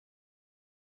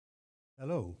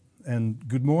Hello, and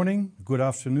good morning, good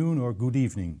afternoon, or good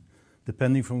evening,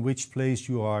 depending from which place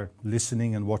you are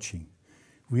listening and watching.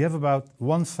 We have about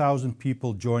 1,000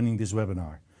 people joining this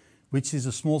webinar, which is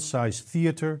a small-sized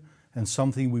theater and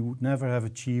something we would never have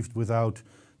achieved without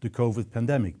the COVID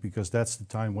pandemic, because that's the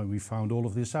time when we found all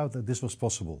of this out, that this was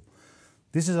possible.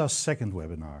 This is our second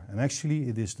webinar, and actually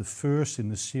it is the first in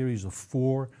the series of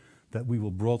 4 that we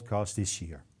will broadcast this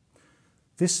year.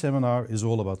 This seminar is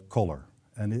all about color.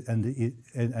 And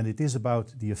it is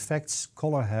about the effects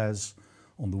color has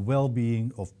on the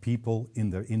well-being of people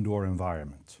in their indoor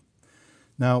environment.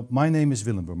 Now, my name is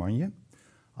Willem Bermanje.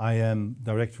 I am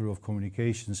Director of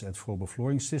Communications at Forbo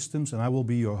Flooring Systems, and I will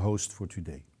be your host for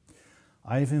today.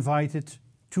 I have invited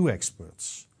 2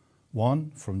 experts.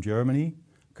 One from Germany,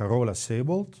 Carola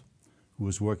Seybold, who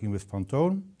is working with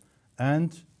Pantone,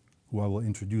 and who I will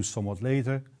introduce somewhat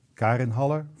later, Karin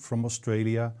Haller from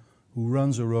Australia, who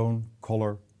runs her own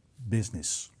color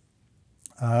business.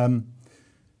 But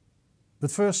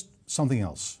first, something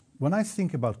else. When I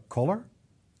think about color,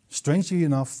 strangely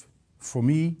enough, for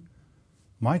me,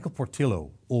 Michael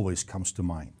Portillo always comes to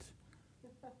mind.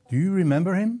 Do you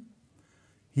remember him?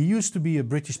 He used to be a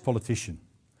British politician,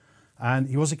 and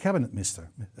he was a cabinet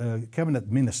minister,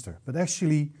 but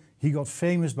actually he got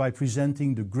famous by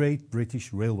presenting the Great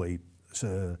British Railway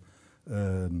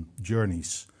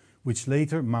journeys, which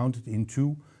later mounted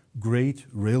into Great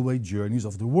Railway Journeys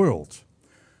of the World.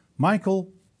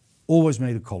 Michael always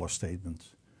made a color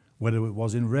statement. Whether it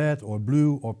was in red or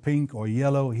blue or pink or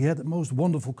yellow, he had the most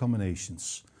wonderful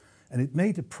combinations. And it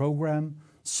made the program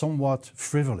somewhat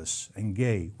frivolous and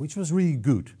gay, which was really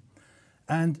good.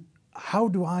 And how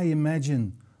do I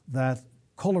imagine that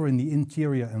color in the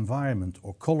interior environment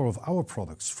or color of our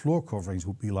products, floor coverings,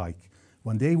 would be like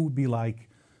when they would be like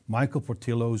Michael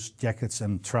Portillo's jackets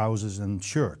and trousers and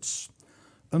shirts?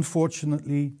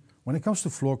 Unfortunately, when it comes to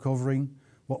floor covering,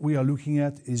 what we are looking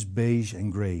at is beige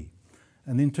and gray.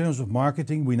 And in terms of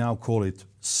marketing, we now call it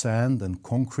sand and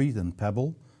concrete and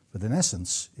pebble, but in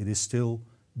essence, it is still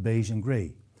beige and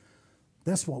gray.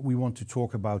 That's what we want to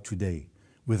talk about today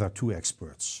with our 2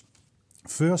 experts.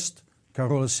 First,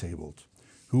 Carola Seybold,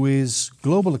 who is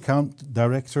Global Account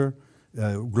Director,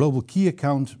 Global Key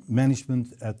Account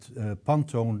Management at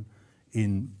Pantone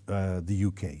in the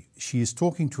UK. She is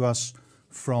talking to us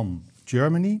from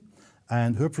Germany,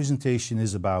 and her presentation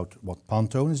is about what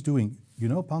Pantone is doing. You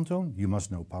know Pantone? You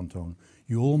must know Pantone.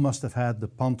 You all must have had the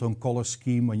Pantone color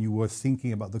scheme when you were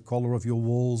thinking about the color of your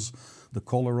walls, the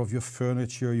color of your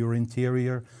furniture, your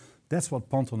interior. That's what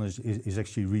Pantone is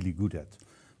actually really good at.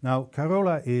 Now,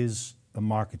 Carola is a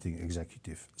marketing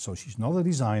executive, so she's not a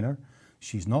designer.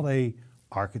 She's not an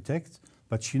architect,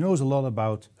 but she knows a lot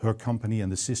about her company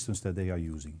and the systems that they are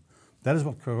using. That is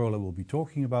what Carola will be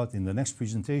talking about in the next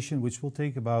presentation, which will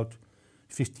take about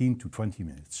 15 to 20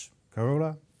 minutes.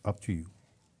 Carola, up to you.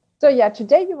 So yeah,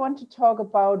 today we want to talk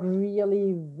about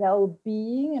really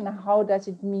well-being and how does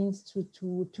it mean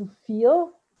to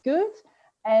feel good.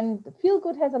 And feel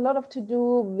good has a lot to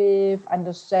do with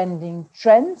understanding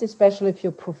trends, especially if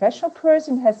you're a professional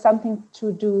person. It has something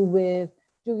to do with,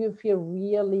 do you feel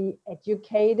really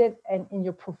educated and in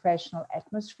your professional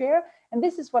atmosphere? And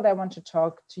this is what I want to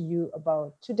talk to you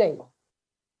about today.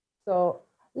 So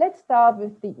let's start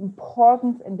with the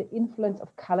importance and the influence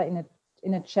of color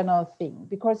in a general thing,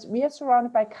 because we are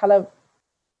surrounded by color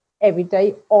every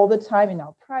day, all the time, in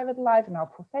our private life, in our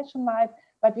professional life,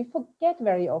 but we forget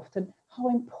very often how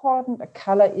important a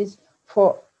color is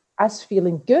for us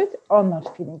feeling good or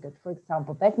not feeling good. For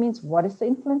example, that means, what is the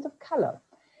influence of color?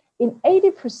 In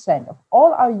 80% of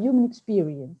all our human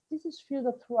experience, this is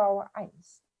filtered through our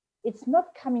eyes. It's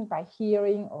not coming by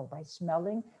hearing or by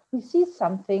smelling. We see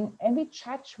something and we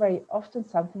judge very often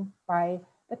something by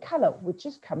the color, which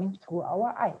is coming through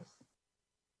our eyes.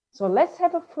 So let's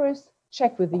have a first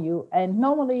check with you. And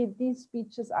normally these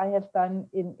speeches I have done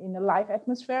in a live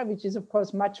atmosphere, which is of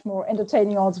course much more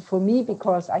entertaining also for me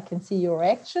because I can see your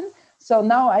reaction. So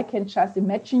now I can just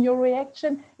imagine your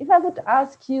reaction. If I would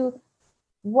ask you,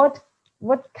 what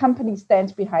company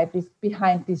stands behind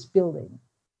this building?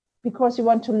 Because you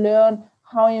want to learn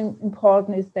how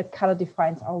important is that color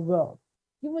defines our world.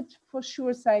 You would for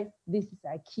sure say, this is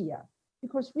IKEA.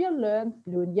 Because we learned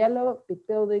blue and yellow, big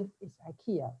building is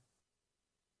IKEA.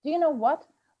 Do you know what?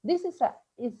 This is a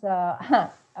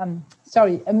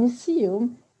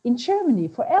museum in Germany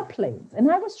for airplanes.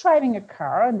 And I was driving a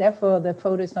car, and therefore the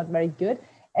photo is not very good.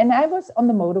 And I was on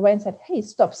the motorway and said, hey,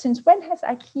 stop, since when has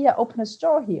IKEA opened a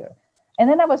store here? And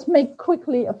then I was make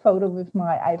quickly a photo with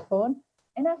my iPhone.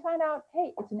 And I find out,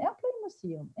 hey, it's an airplane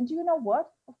museum. And do you know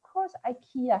what? Of course,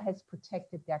 IKEA has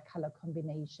protected their color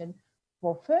combination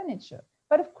for furniture.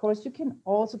 But of course, you can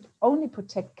also only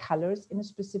protect colors in a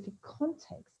specific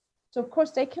context. So of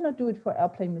course, they cannot do it for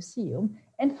Airplane Museum.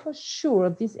 And for sure,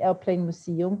 this Airplane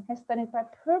Museum has done it by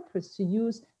purpose to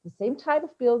use the same type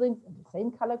of buildings and the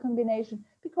same color combination,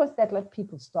 because that let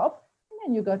people stop. And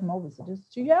then you got more visitors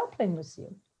to your Airplane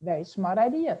Museum. Very smart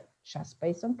idea, just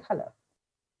based on color.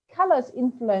 Color is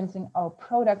influencing our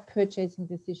product purchasing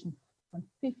decision from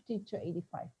 50 to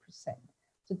 85%.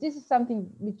 So this is something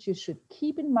which you should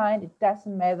keep in mind. It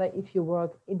doesn't matter if you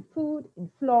work in food, in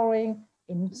flooring,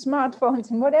 in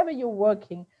smartphones, in whatever you're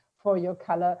working for your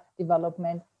color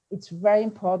development. It's very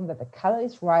important that the color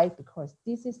is right, because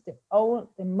this is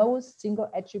the most single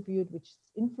attribute which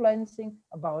is influencing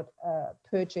about a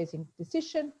purchasing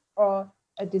decision or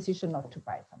a decision not to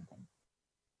buy something.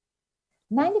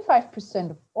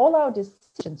 95% of all our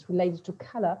decisions related to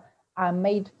color are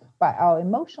made by our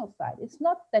emotional side. It's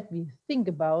not that we think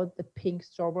about the pink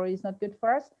strawberry is not good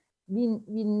for us. We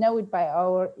know it by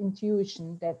our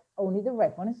intuition that only the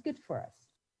red one is good for us.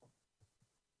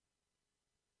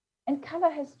 And color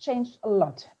has changed a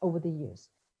lot over the years.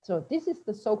 So this is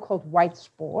the so-called white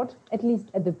sport. At least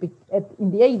in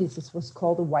the 80s, this was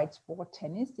called the white sport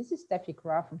tennis. This is Steffi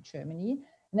Graf from Germany.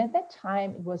 And at that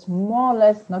time, it was more or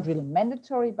less, not really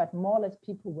mandatory, but more or less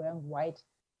people wearing white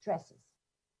dresses.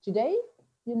 Today,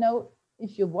 you know,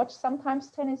 if you watch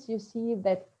sometimes tennis, you see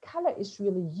that color is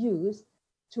really used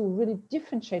to really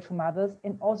differentiate from others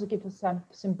and also give us some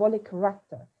symbolic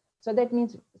character. So that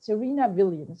means Serena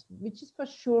Williams, which is for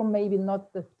sure maybe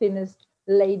not the thinnest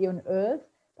lady on earth,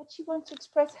 but she wants to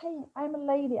express, hey, I'm a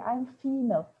lady, I'm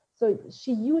female. So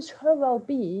she used her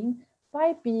well-being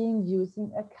by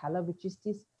using a color which is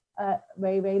this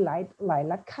very, very light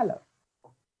lilac color.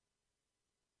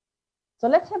 So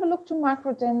let's have a look to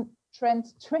macro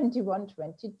trends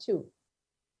 21-22.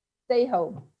 Stay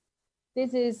home.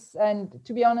 This is, and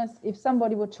to be honest, if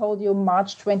somebody would told you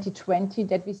March 2020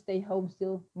 that we stay home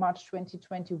still March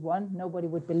 2021, nobody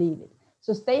would believe it.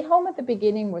 So stay home at the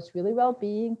beginning was really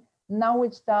well-being. Now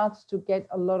it starts to get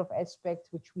a lot of aspects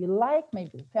which we like,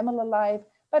 maybe family life,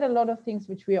 but a lot of things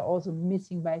which we are also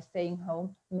missing by staying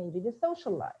home, maybe the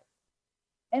social life.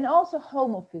 And also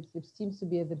home office, which seems to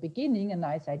be at the beginning a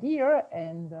nice idea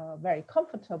and very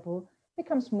comfortable,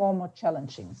 becomes more and more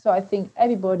challenging. So I think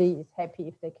everybody is happy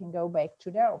if they can go back to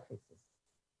their offices.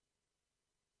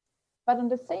 But at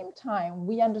the same time,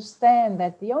 we understand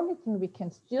that the only thing we can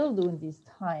still do in these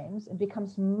times, and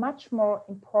becomes much more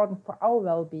important for our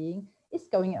well-being, is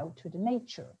going out to the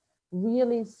nature.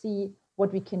 Really see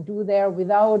what we can do there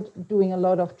without doing a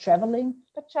lot of traveling,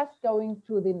 but just going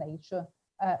to the nature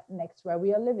next where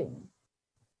we are living.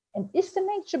 And is the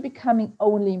nature becoming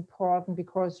only important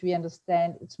because we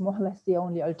understand it's more or less the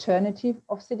only alternative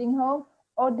of sitting home?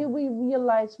 Or do we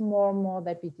realize more and more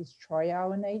that we destroy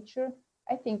our nature?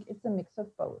 I think it's a mix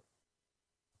of both.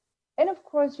 And of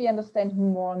course, we understand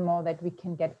more and more that we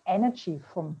can get energy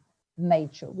from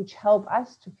nature, which help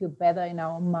us to feel better in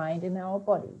our mind and our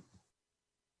body.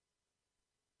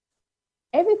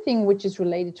 Everything which is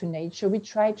related to nature, we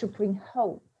try to bring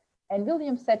home. And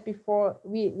William said before,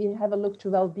 we have a look to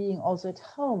well-being also at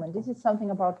home. And this is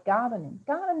something about gardening.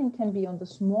 Gardening can be on the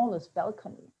smallest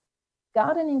balcony.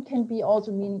 Gardening can be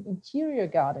also meaning interior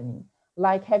gardening,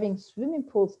 like having swimming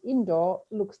pools indoor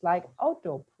looks like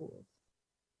outdoor pools.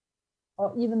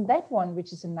 Or even that one,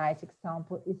 which is a nice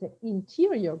example, is an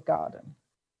interior garden.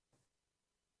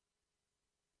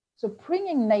 So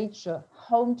bringing nature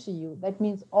home to you, that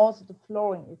means also the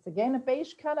flooring. It's again a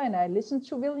beige color, and I listened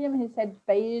to William, he said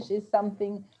beige is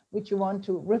something which you want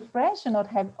to refresh and not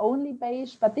have only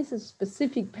beige, but this is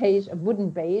specific beige, a wooden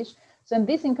beige. So in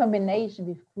this in combination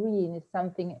with green is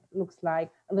something looks like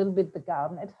a little bit the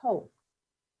garden at home.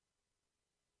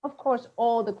 Of course,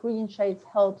 all the green shades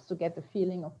helps to get the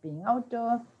feeling of being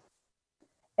outdoor.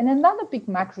 And another big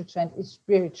macro trend is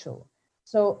spiritual.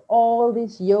 So all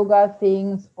these yoga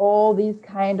things, all these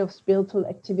kind of spiritual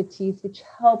activities which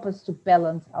help us to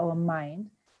balance our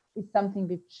mind is something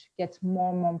which gets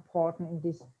more and more important in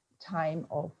this time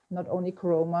of not only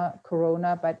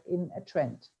corona, but in a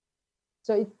trend.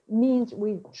 So it means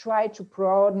we try to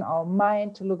broaden our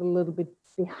mind, to look a little bit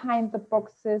behind the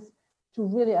boxes, to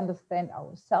really understand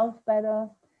ourselves better.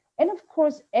 And of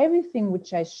course, everything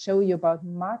which I show you about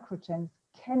macro trends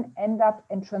can end up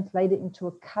and translate it into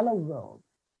a color world.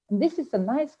 And this is a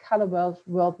nice color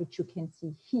world which you can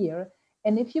see here.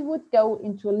 And if you would go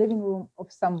into a living room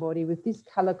of somebody with this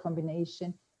color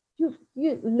combination, you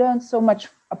learn so much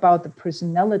about the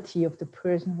personality of the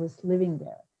person who is living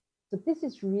there. So this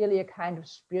is really a kind of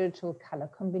spiritual color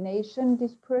combination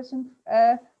this person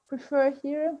prefer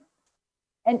here.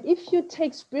 And if you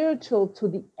take spiritual to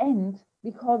the end,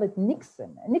 we call it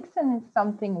Nixon. And Nixon is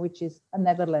something which is a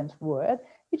Netherlands word,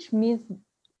 which means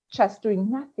just doing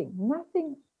nothing,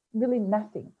 nothing, really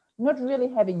nothing. Not really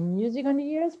having music on the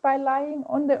ears by lying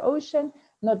on the ocean,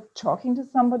 not talking to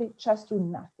somebody, just do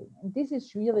nothing. And this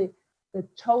is really the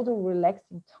total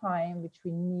relaxing time which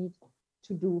we need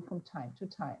to do from time to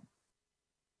time.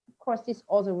 Of course, this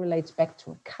also relates back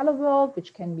to a color world,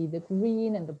 which can be the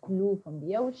green and the blue from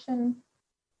the ocean.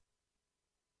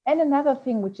 And another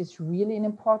thing which is really an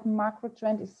important macro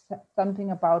trend is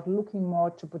something about looking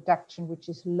more to production, which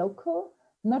is local,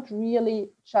 not really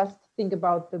just think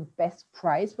about the best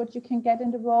price what you can get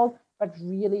in the world, but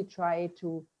really try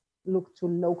to look to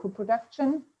local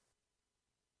production.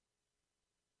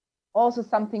 Also,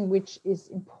 something which is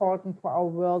important for our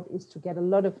world is to get a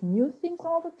lot of new things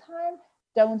all the time.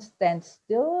 Don't stand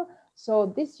still.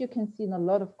 So this you can see in a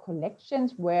lot of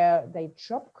collections where they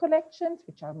drop collections,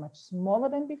 which are much smaller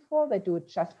than before. They do it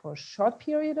just for a short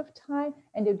period of time,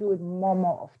 and they do it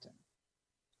more often.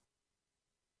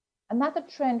 Another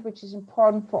trend which is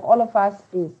important for all of us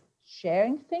is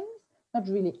sharing things, not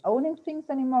really owning things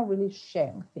anymore, really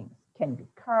sharing things. Can be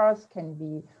cars, can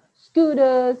be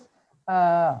scooters,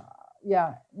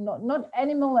 yeah, not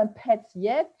animal and pets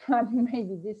yet, but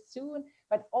maybe this soon.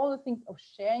 But all the things of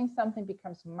sharing something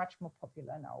becomes much more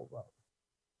popular in our world.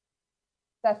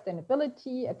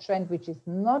 Sustainability, a trend which is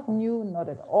not new, not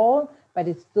at all, but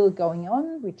it's still going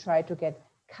on. We try to get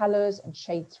colors and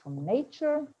shades from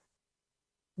nature.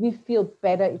 We feel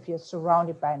better if you're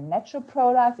surrounded by natural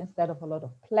products instead of a lot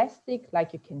of plastic,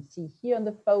 like you can see here in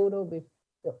the photo with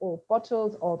the old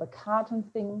bottles, all the carton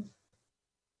things.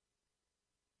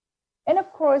 And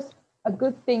of course, a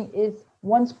good thing is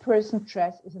one person's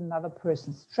trash is another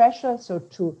person's treasure. So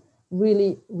to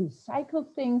really recycle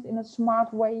things in a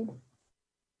smart way.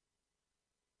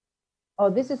 Oh,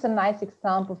 this is a nice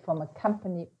example from a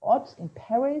company, Ott, in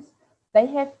Paris. They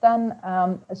have done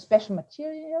a special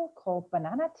material called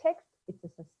Banana Text. It's a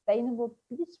sustainable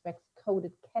beeswax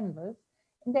coated canvas.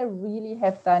 And they really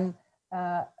have done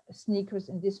sneakers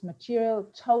in this material,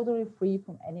 totally free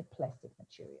from any plastic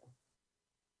material.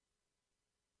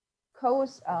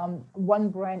 Course, one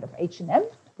brand of H&M,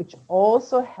 which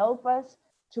also help us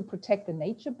to protect the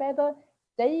nature better.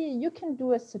 You can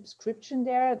do a subscription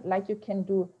there, like you can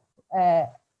do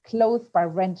clothes by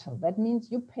rental. That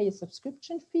means you pay a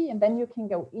subscription fee, and then you can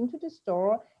go into the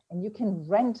store and you can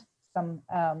rent some,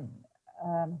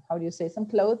 how do you say, some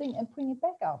clothing and bring it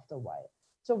back after a while.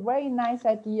 So very nice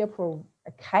idea for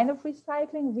a kind of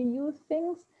recycling, reuse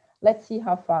things. Let's see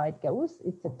how far it goes.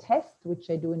 It's a test, which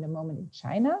they do in the moment in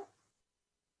China.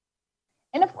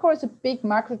 And of course, a big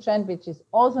macro trend, which is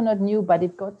also not new, but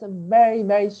it got a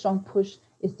very strong push,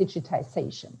 is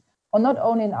digitization. Or not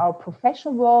only in our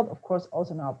professional world, of course,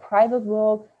 also in our private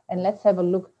world. And let's have a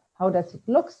look, how does it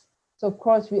look? So of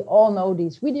course, we all know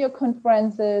these video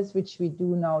conferences, which we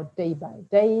do now day by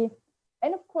day.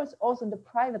 And of course, also in the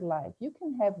private life, you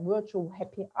can have virtual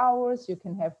happy hours, you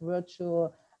can have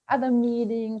virtual other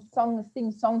meetings,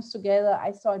 sing songs together.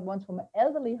 I saw it once from an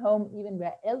elderly home, even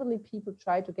where elderly people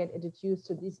try to get introduced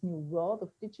to this new world of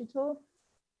digital.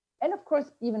 And of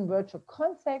course, even virtual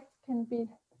concerts can be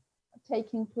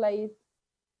taking place.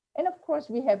 And of course,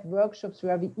 we have workshops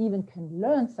where we even can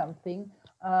learn something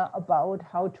about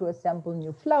how to assemble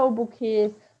new flower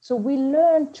bouquets. So we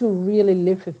learn to really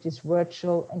live with this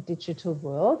virtual and digital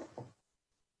world.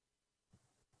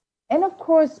 And of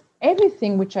course,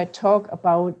 everything which I talk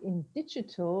about in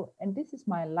digital, and this is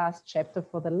my last chapter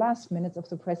for the last minutes of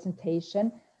the presentation,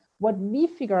 what we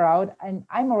figure out, and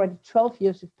I'm already 12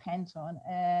 years with Pantone,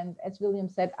 and as William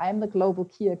said, I'm the global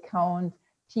key account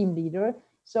team leader.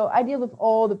 So I deal with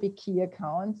all the big key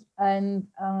accounts, and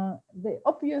the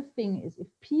obvious thing is if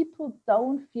people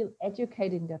don't feel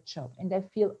educated in their job and they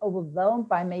feel overwhelmed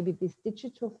by maybe this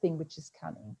digital thing which is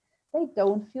coming, they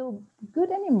don't feel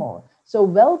good anymore. So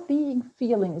well-being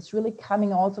feeling is really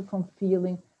coming also from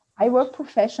feeling, I work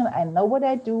professional, I know what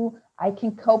I do, I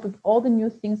can cope with all the new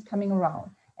things coming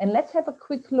around. And let's have a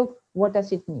quick look, what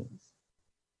does it mean?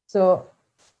 So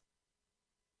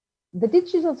the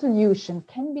digital solution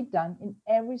can be done in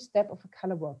every step of a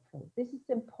color workflow. This is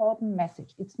the important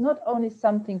message. It's not only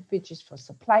something which is for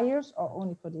suppliers or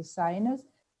only for designers.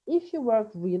 If you work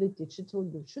really digital,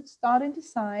 you should start in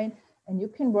design, and you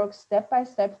can work step by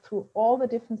step through all the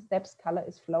different steps color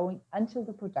is flowing until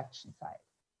the production side.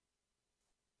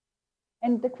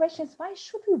 And the question is, why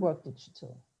should we work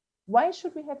digital? Why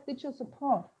should we have digital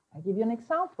support? I'll give you an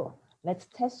example. Let's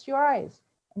test your eyes.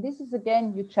 And this is,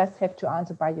 again, you just have to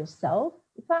answer by yourself.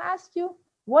 If I ask you,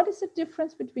 what is the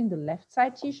difference between the left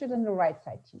side t-shirt and the right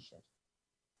side t-shirt?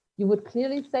 you would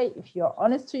clearly say, if you're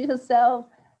honest to yourself,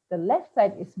 the left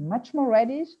side is much more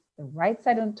reddish, the right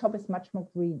side on top is much more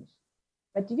greenish.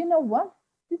 But do you know what?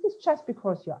 This is just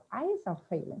because your eyes are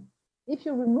failing. If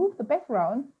you remove the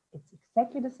background, it's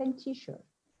exactly the same t-shirt.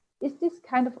 It's this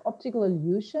kind of optical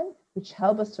illusion which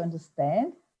helps us to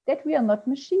understand that we are not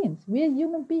machines. We are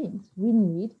human beings. We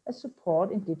need a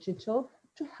support in digital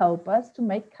to help us to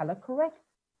make color correct.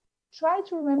 Try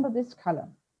to remember this color.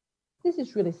 This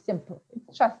is really simple.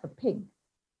 It's just a pink.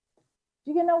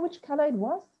 Do you know which color it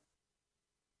was?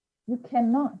 You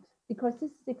cannot, because this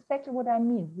is exactly what I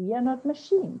mean. We are not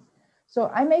machines.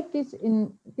 So I make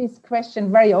this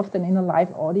question very often in a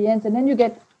live audience, and then you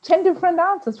get 10 different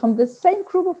answers from the same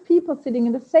group of people sitting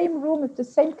in the same room with the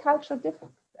same cultural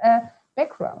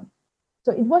background.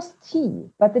 So it was tea,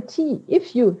 but the tea,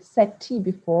 if you said tea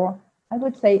before, I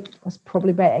would say it was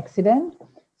probably by accident.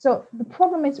 So the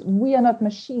problem is we are not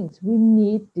machines. We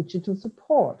need digital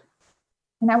support.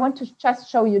 And I want to just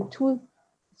show you two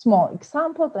small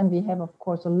examples, and we have, of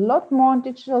course, a lot more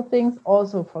digital things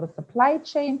also for the supply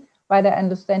chain. But I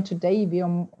understand today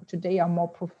are more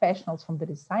professionals from the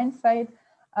design side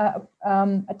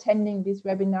attending this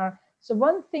webinar. So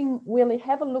one thing, really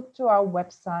have a look to our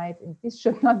website, and this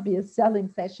should not be a selling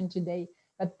session today,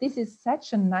 but this is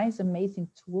such a nice, amazing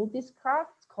tool. This card,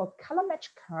 it's called Color Match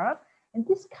Card, and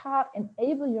this card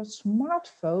enables your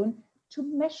smartphone to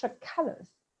measure colors,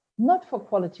 not for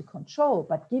quality control,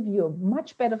 but give you a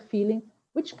much better feeling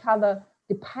which color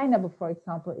the pineapple, for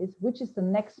example, is, which is the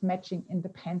next matching in the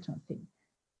Pantone theme.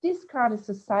 This card is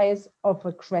the size of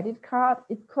a credit card.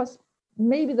 It costs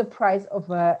maybe the price of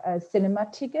a cinema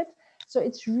ticket. So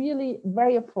it's really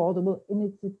very affordable, and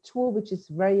it's a tool which is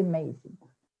very amazing.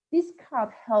 This card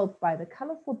helped by the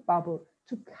colorful bubble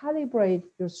to calibrate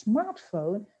your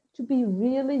smartphone to be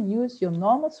really use your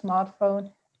normal smartphone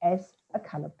as a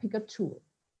color picker tool.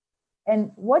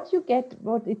 And what you get,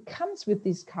 what it comes with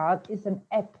this card is an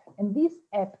app. And this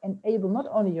app enables not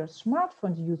only your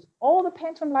smartphone to use all the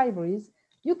Pantone libraries,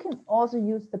 you can also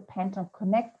use the Pantone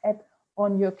Connect app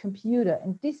on your computer.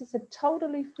 And this is a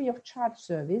totally free of charge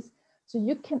service. So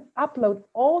you can upload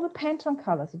all the Pantone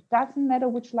colors. It doesn't matter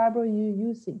which library you're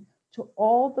using, to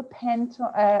all the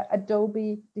Pantone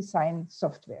Adobe design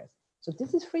softwares. So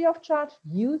this is free of charge.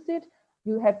 Use it.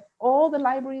 You have all the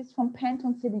libraries from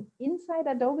Pantone sitting inside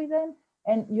Adobe then,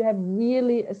 and you have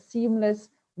really a seamless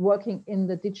working in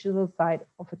the digital side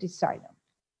of a designer.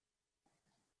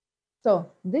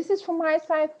 So this is from my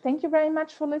side. Thank you very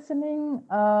much for listening.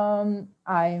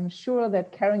 I'm sure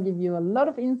that Karen gave you a lot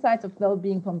of insights of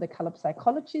well-being from the color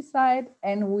psychology side,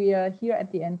 and we are here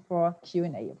at the end for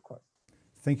Q&A, of course.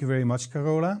 Thank you very much,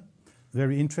 Carola.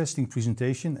 Very interesting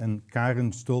presentation, and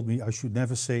Karen told me I should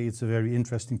never say it's a very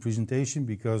interesting presentation,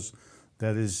 because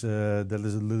that is a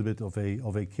little bit of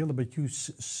a killer, but you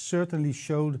certainly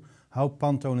showed how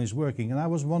Pantone is working. And I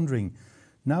was wondering,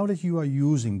 now that you are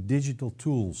using digital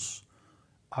tools,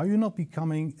 are you not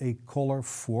becoming a color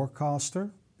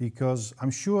forecaster? Because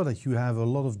I'm sure that you have a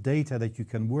lot of data that you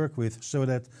can work with, so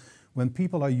that when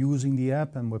people are using the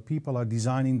app and when people are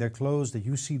designing their clothes, that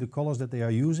you see the colors that they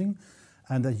are using,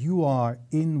 and that you are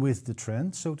in with the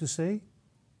trend, so to say?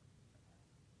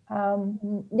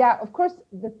 Yeah, of course,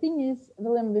 the thing is,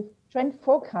 William, with trend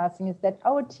forecasting is that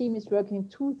our team is working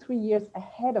 2-3 years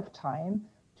ahead of time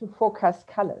to forecast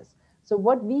colors. So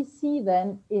what we see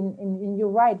then, you're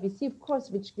right, we see, of course,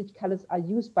 which colors are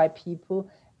used by people,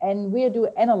 and we do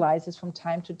analysis from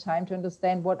time to time to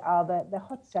understand what are the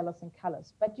hot sellers in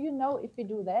colors. But do you know, if we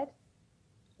do that,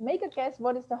 make a guess,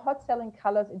 what is the hot selling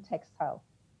colors in textile?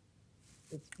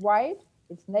 It's white,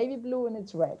 it's navy blue, and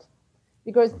it's red.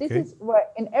 Because this is where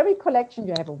in every collection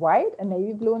you have a white, a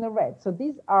navy blue, and a red. So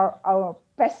these are our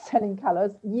best-selling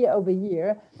colors year over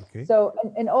year. Okay. So,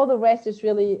 and all the rest is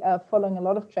really following a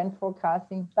lot of trend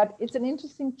forecasting. But it's an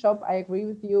interesting job, I agree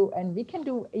with you, and we can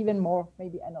do even more,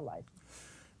 maybe analyzing.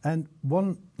 And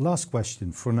one last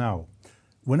question for now.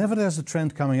 Whenever there's a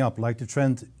trend coming up, like the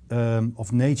trend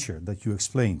of nature that you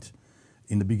explained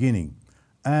in the beginning,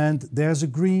 and there's a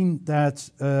green that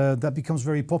that becomes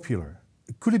very popular,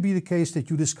 could it be the case that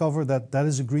you discover that that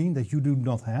is a green that you do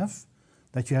not have,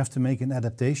 that you have to make an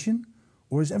adaptation,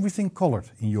 or is everything colored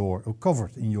in your, or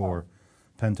covered in your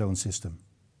Pantone system?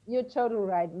 You're totally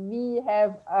right. We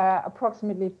have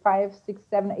approximately 5, 6,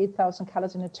 7, 8,000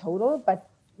 colors in a total, but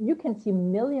you can see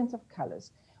millions of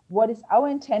colors. What is our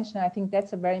intention? I think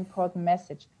that's a very important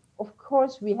message. Of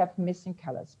course, we have missing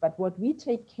colors, but what we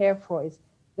take care for is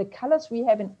the colors we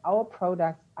have in our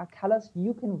products are colors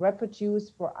you can reproduce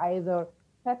for either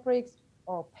fabrics,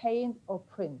 or paint or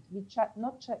print. We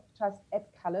not just add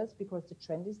colors because the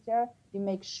trend is there. We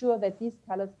make sure that these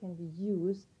colors can be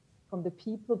used from the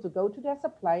people to go to their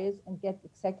suppliers and get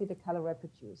exactly the color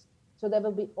reproduced. So there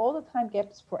will be all the time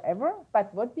gaps forever.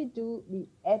 But what we do, we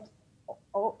add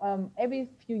every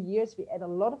few years, we add a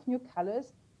lot of new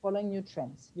colors following new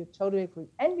trends. You totally agree.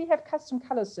 And we have custom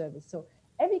color service. So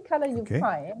every color you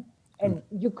find, and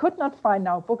you could not find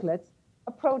our booklets,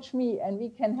 approach me and we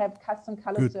can have custom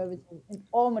color service in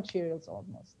all materials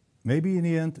almost. Maybe in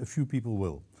the end, a few people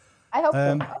will. I hope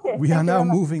so. Okay, we are now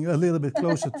moving a little bit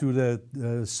closer to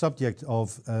the subject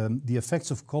of the effects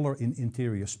of color in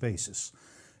interior spaces.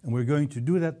 And we're going to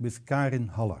do that with Karin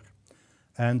Haller.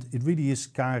 And it really is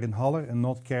Karin Haller and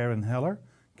not Karen Heller.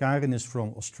 Karin is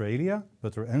from Australia,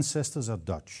 but her ancestors are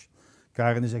Dutch.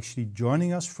 Karin is actually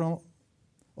joining us from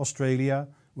Australia,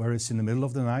 where it's in the middle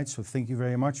of the night. So thank you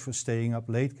very much for staying up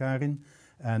late, Karin,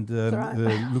 and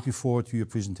looking forward to your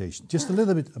presentation. Just a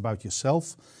little bit about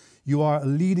yourself. You are a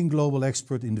leading global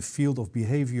expert in the field of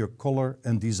behavior, color,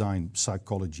 and design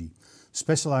psychology,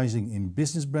 specializing in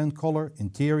business brand color,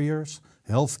 interiors,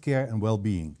 healthcare, and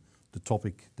well-being, the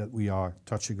topic that we are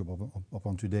touching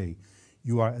upon today.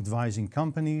 You are advising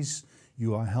companies,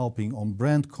 you are helping on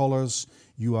brand colors,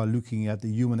 you are looking at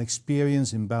the human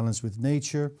experience in balance with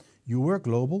nature. You work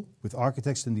global with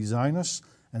architects and designers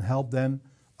and help them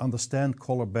understand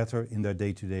color better in their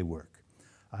day-to-day work.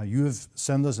 You have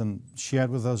sent us and shared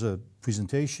with us a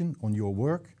presentation on your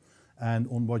work and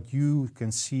on what you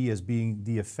can see as being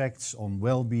the effects on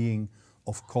well-being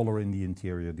of color in the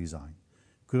interior design.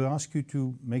 Could I ask you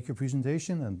to make your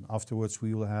presentation, and afterwards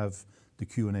we will have the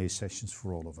Q&A sessions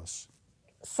for all of us.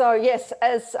 So yes,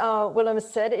 as Willem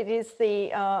said, it is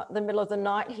the middle of the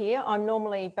night here. I'm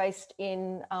normally based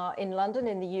in London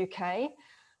in the UK,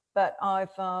 but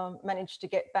I've managed to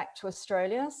get back to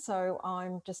Australia. So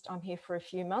I'm here for a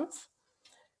few months.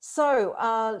 So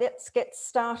let's get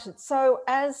started. So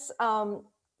as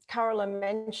Carola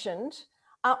mentioned,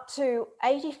 up to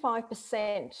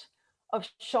 85% of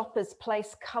shoppers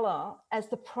place colour as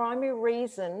the primary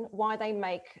reason why they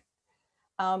make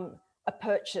a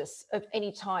purchase of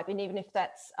any type, and even if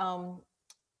that's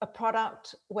a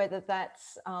product, whether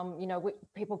that's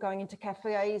people going into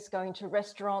cafes, going to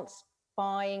restaurants,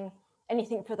 buying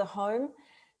anything for the home,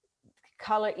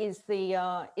 color is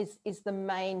the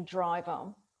main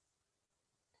driver.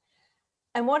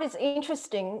 And what is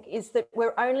interesting is that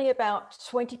we're only about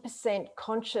 20%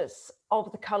 conscious of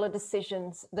the color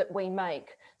decisions that we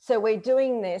make. So we're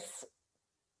doing this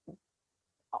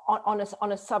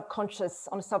on a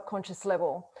subconscious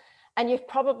level, and you've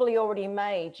probably already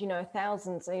made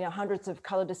thousands, hundreds of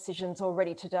color decisions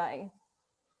already today.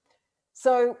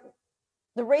 So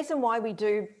the reason why we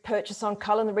do purchase on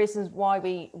color, and the reasons why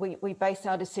we base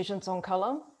our decisions on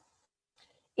color,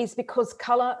 is because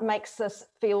color makes us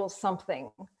feel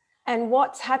something. And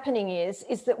what's happening is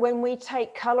that when we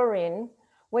take color in,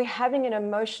 we're having an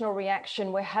emotional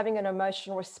reaction, we're having an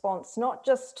emotional response, not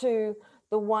just to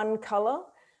the one color,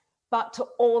 but to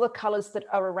all the colors that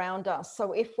are around us.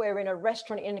 So if we're in a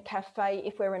restaurant, in a cafe,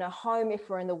 if we're in a home, if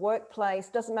we're in the workplace,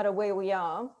 doesn't matter where we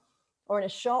are, or in a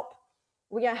shop,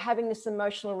 we are having this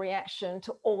emotional reaction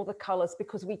to all the colors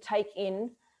because we take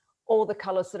in all the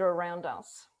colors that are around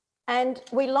us. And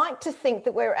we like to think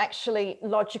that we're actually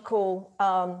logical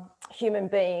human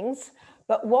beings,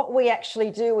 but what we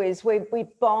actually do is we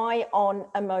buy on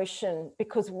emotion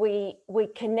because we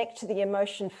connect to the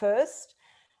emotion first.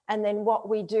 And then what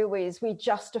we do is we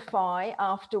justify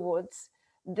afterwards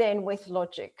then with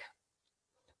logic.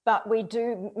 But we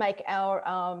do make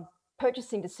our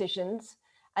purchasing decisions,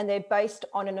 and they're based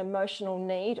on an emotional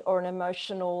need or an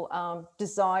emotional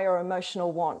desire or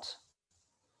emotional want.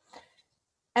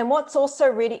 And what's also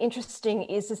really interesting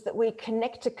is that we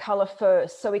connect to color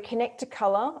first. So we connect to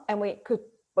color, and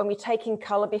when we take in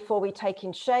color before we take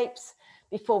in shapes,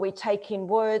 before we take in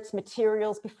words,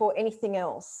 materials, before anything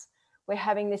else, we're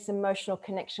having this emotional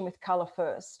connection with color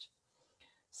first.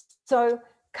 So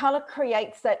color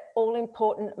creates that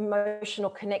all-important emotional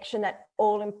connection, that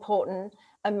all-important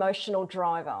emotional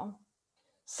driver.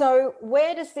 So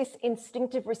where does this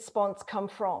instinctive response come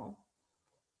from?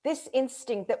 This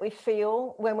instinct that we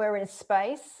feel when we're in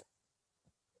space,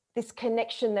 this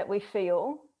connection that we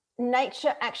feel,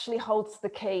 nature actually holds the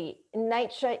key.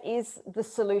 Nature is the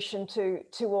solution to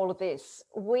all of this.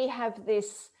 We have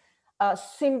this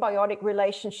symbiotic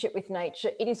relationship with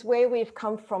nature. It is where we've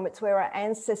come from. It's where our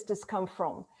ancestors come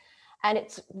from. And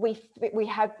we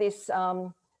have this,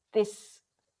 I'll say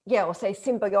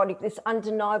symbiotic, this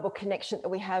undeniable connection that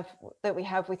we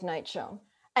have with nature.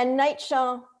 And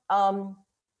nature,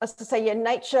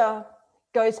 nature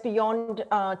goes beyond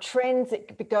trends.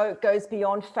 It goes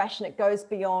beyond fashion. It goes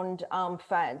beyond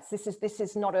fads. This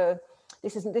is not a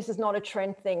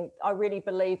trend thing. I really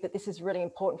believe that this is really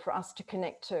important for us to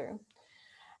connect to.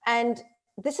 And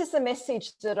this is the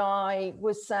message that I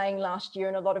was saying last year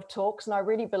in a lot of talks, and I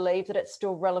really believe that it's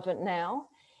still relevant now,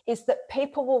 is that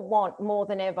people will want more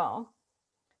than ever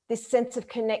this sense of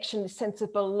connection, this sense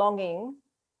of belonging,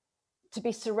 to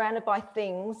be surrounded by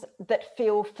things that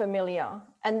feel familiar.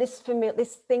 And this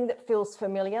thing that feels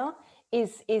familiar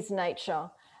is nature.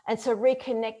 And so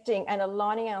reconnecting and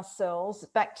aligning ourselves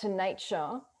back to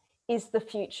nature is the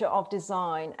future of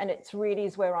design. And it really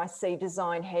is where I see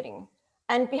design heading.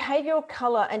 And behavioral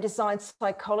color and design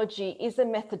psychology is a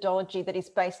methodology that is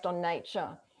based on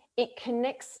nature. It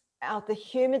connects the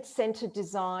human-centered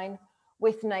design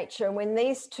with nature. And when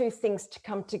these two things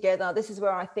come together, this is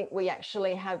where I think we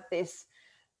actually have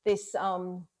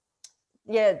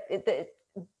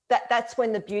that's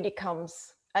when the beauty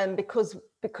comes. And because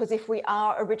if we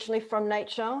are originally from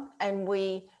nature and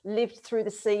we lived through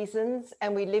the seasons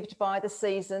and we lived by the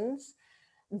seasons,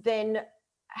 then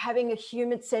having a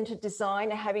human-centered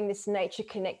design and having this nature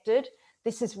connected,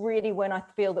 this is really when I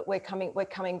feel that we're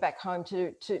coming back home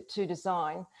to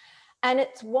design. And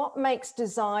it's what makes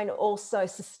design also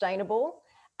sustainable,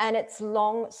 and it's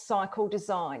long cycle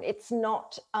design. It's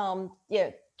not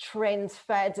trends,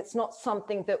 fads. It's not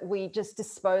something that we just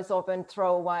dispose of and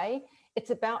throw away.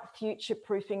 It's about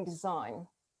future-proofing design.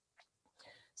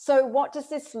 So what does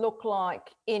this look like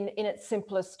in its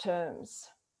simplest terms?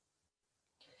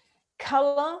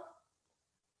 Color,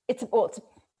 it's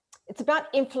about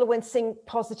influencing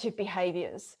positive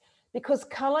behaviors, because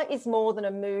color is more than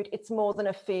a mood, it's more than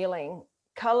a feeling.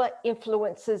 Color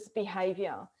influences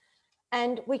behavior.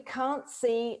 And we can't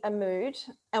see a mood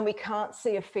and we can't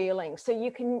see a feeling. So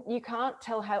you can't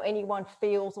tell how anyone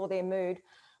feels or their mood,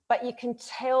 but you can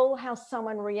tell how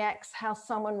someone reacts, how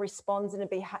someone responds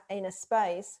in a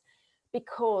space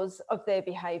because of their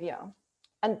behavior.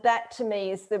 And that to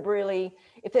me is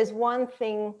if there's one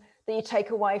thing that you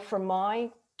take away from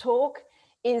my talk,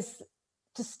 is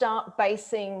to start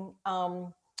basing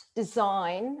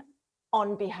design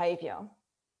on behavior.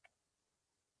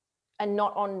 And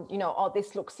not on, oh,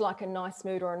 this looks like a nice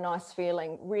mood or a nice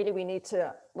feeling. Really, we need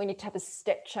to have a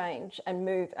step change and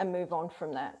move on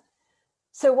from that.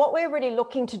 So what we're really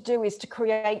looking to do is to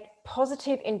create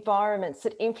positive environments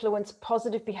that influence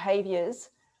positive behaviors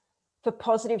for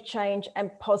positive change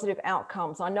and positive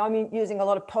outcomes. I know I'm using a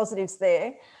lot of positives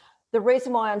there. The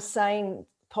reason why I'm saying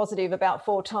positive about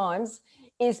 4 times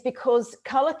is because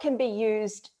color can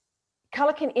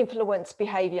influence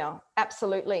behavior,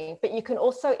 absolutely, but you can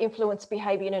also influence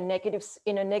behavior in a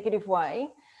negative way,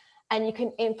 and you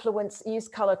can use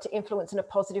color to influence in a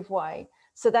positive way.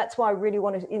 So that's why I really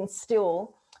want to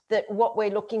instill that what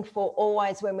we're looking for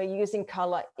always when we're using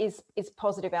color is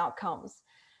positive outcomes.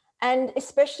 And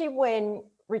especially when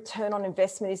return on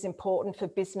investment is important for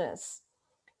business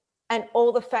and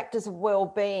all the factors of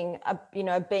well-being are,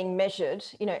 being measured,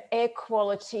 air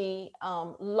quality,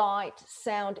 light,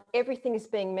 sound, everything is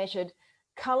being measured.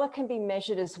 Color can be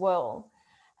measured as well.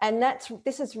 And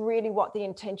this is really what the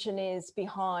intention is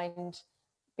behind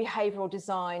behavioral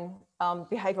design,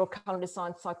 behavioral color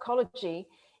design psychology,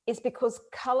 is because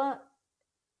color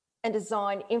and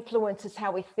design influences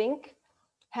how we think,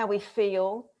 how we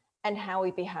feel, and how we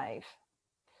behave.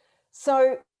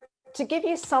 So to give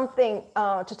you something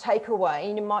to take away,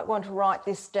 and you might want to write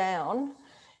this down,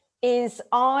 is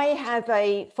I have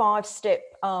a 5-step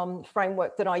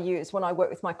framework that I use when I work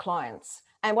with my clients.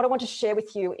 And what I want to share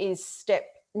with you is step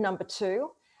number 2.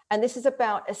 And this is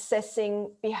about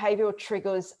assessing behavioral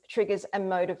triggers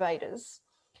and motivators,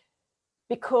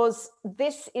 because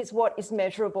this is what is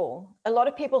measurable. A lot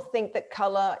of people think that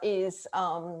color is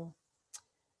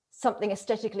something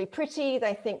aesthetically pretty.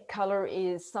 They think color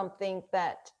is something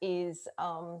that is,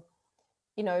 a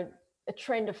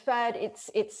trend of fad.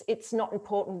 It's not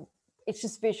important. It's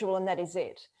just visual, and that is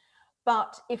it.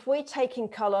 But if we take in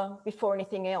color before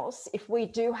anything else, if we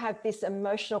do have this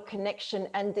emotional connection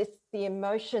and the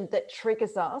emotion that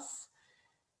triggers us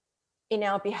in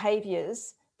our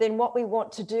behaviors, then what we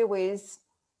want to do is,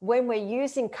 when we're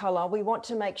using color, we want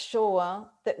to make sure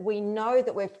that we know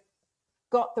that we've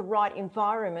got the right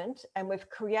environment and we've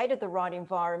created the right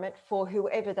environment for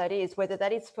whoever that is, whether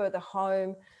that is for the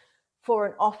home, for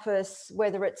an office,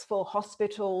 whether it's for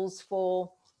hospitals,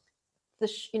 for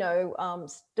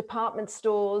the department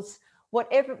stores,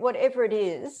 whatever it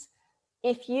is.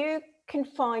 If you can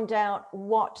find out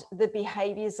what the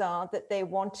behaviors are that they're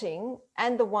wanting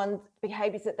and the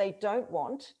behaviors that they don't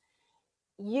want,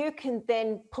 you can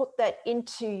then put that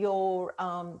into your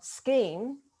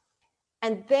scheme.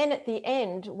 And then at the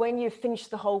end, when you've finished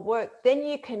the whole work, then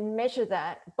you can measure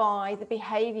that by the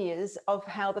behaviors of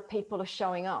how the people are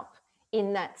showing up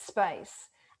in that space.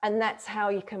 And that's how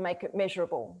you can make it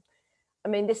measurable. I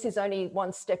mean, this is only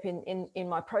one step in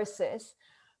my process,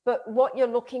 but what you're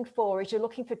looking for is you're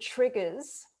looking for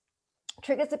triggers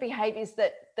of behaviors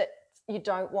that you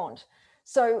don't want.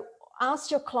 So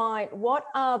ask your client, what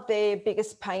are their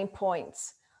biggest pain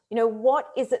points? You know, what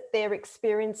is it they're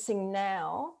experiencing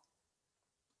now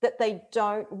that they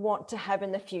don't want to have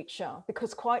in the future?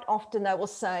 Because quite often they will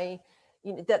say,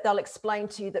 you know, that they'll explain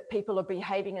to you that people are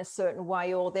behaving a certain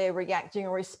way, or they're reacting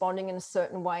or responding in a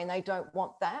certain way, and they don't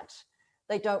want that.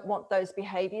 They don't want those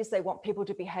behaviors. They want people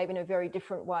to behave in a very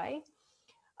different way.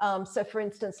 So for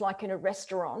instance, like in a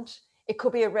restaurant, it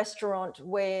could be a restaurant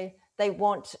where they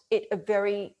want it a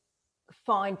very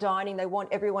fine dining. They want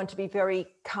everyone to be very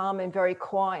calm and very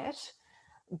quiet.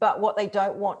 But what they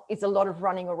don't want is a lot of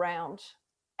running around.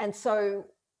 And so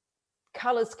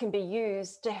colors can be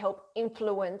used to help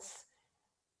influence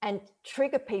and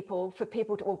trigger people, for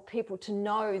people to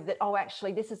know that, oh,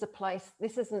 actually, this is a place,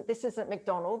 this isn't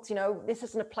McDonald's, you know, this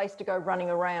isn't a place to go running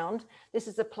around. This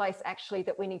is a place actually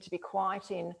that we need to be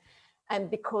quiet in. And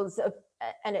because of,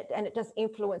 and it does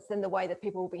influence then the way that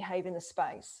people will behave in the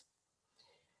space.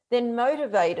 Then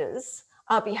motivators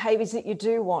are behaviors that you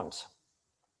do want.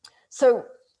 So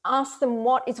ask them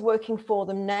what is working for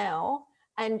them now.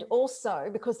 And also,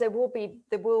 because there will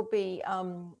be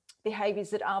behaviors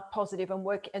that are positive and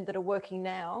that are working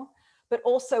now, but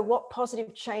also what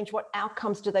positive change, what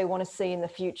outcomes do they want to see in the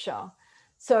future?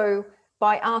 So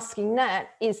by asking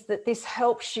that, is that this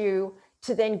helps you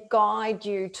to then guide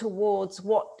you towards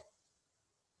what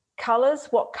colors,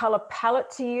 what color palette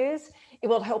to use. It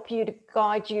will help you to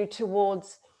guide you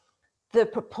towards the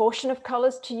proportion of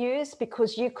colors to use,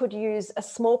 because you could use a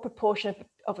small proportion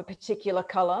of a particular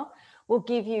color will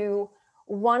give you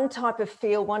one type of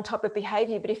feel, one type of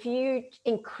behavior. But if you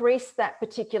increase that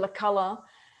particular color,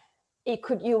 you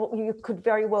could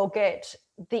very well get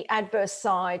the adverse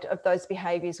side of those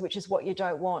behaviors, which is what you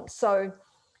don't want. So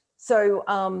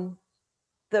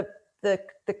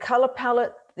the color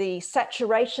palette, the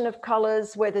saturation of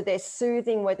colors, whether they're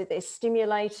soothing, whether they're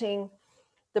stimulating,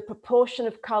 the proportion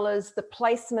of colors, the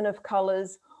placement of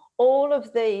colors, all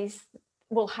of these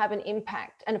will have an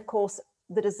impact. And of course,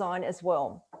 the design as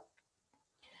well.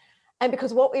 And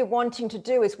because what we're wanting to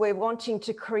do is we're wanting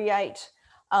to create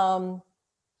a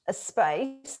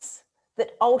space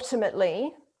that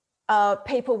ultimately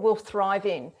people will thrive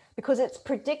in, because it's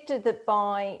predicted that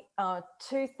by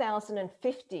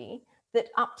 2050 that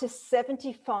up to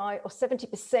 75 or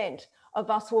 70% of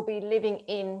us will be living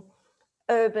in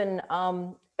urban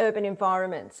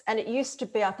environments. And it used to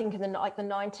be, I think in the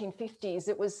 1950s,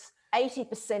 it was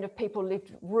 80% of people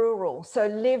lived rural, so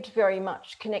lived very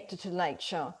much connected to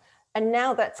nature. And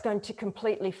now that's going to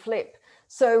completely flip.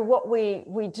 So what we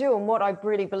do, and what I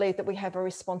really believe that we have a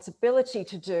responsibility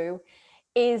to do,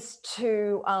 is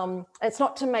to, it's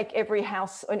not to make every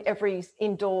house and every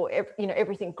indoor,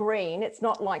 everything green. It's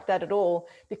not like that at all,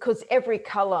 because every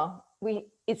color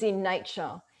is in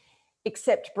nature,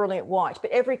 except brilliant white,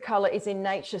 but every color is in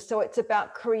nature. So it's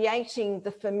about creating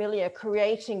the familiar,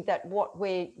 creating that what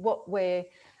we're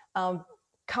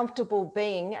comfortable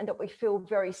being, and that we feel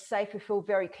very safe, we feel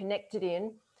very connected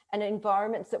in, and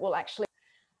environments that will actually,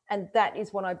 and that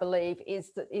is what I believe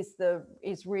is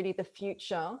really the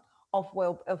future of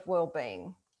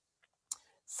well-being.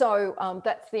 So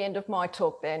that's the end of my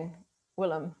talk then,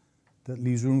 Willem. That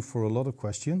leaves room for a lot of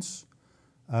questions.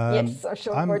 Yes, I'm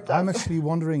sure it does. I'm actually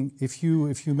wondering if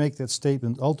you make that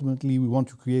statement, ultimately we want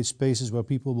to create spaces where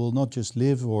people will not just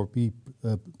live or be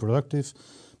productive,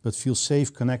 but feel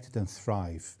safe, connected and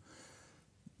thrive.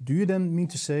 Do you then mean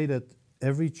to say that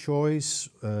every choice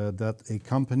that a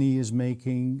company is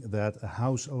making, that a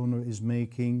house owner is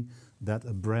making, that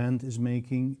a brand is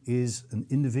making is an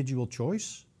individual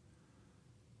choice?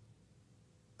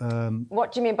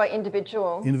 What do you mean by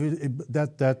individual?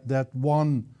 That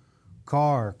one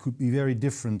car could be very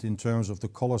different in terms of the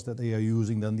colors that they are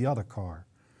using than the other car.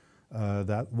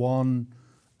 That one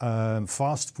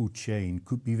fast food chain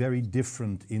could be very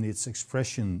different in its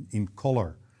expression in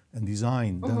color and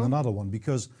design than another one,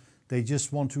 because they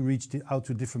just want to reach out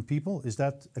to different people. Is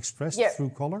that expressed through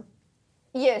color?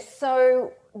 Yes,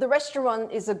 so the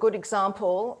restaurant is a good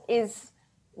example. Is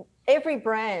every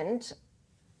brand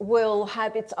will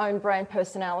have its own brand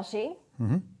personality.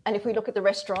 And if we look at the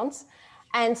restaurants,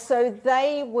 and so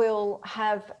they will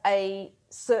have a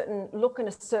certain look and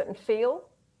a certain feel.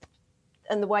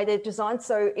 and the way they're designed.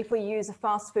 So if we use a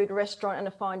fast food restaurant and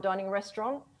a fine dining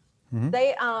restaurant,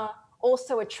 they are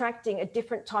also attracting a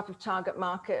different type of target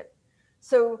market.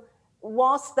 So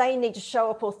whilst they need to show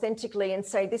up authentically and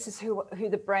say, this is who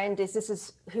the brand is, this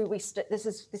is who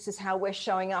this is how we're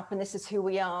showing up, and this is who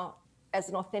we are as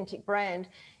an authentic brand,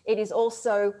 it is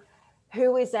also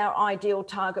who is our ideal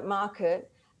target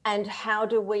market, and how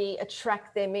do we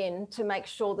attract them in to make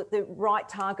sure that the right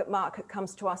target market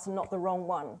comes to us and not the wrong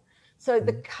one. So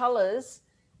the colors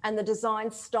and the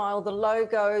design style, the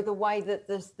logo, the way that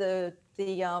the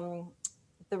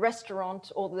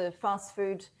restaurant or the fast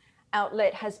food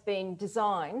outlet has been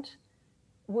designed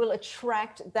will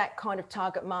attract that kind of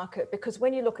target market. Because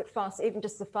when you look at even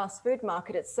just the fast food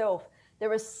market itself,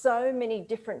 there are so many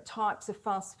different types of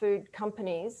fast food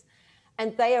companies,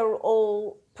 and they are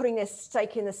all putting their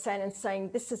stake in the sand and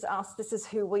saying, this is us, this is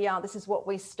who we are, this is what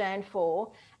we stand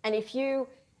for. And if you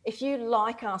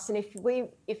like us, and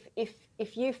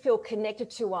if you feel connected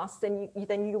to us, then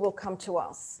you will come to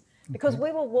us. Because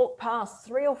we will walk past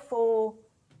 3 or 4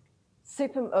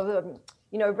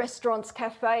 restaurants,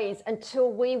 cafes,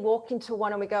 until we walk into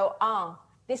one and we go,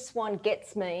 this one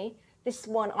gets me, this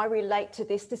one, I relate to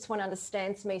this one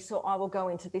understands me, so I will go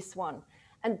into this one.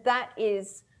 And that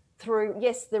is through,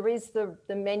 yes, there is the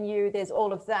menu, there's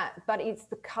all of that, but it's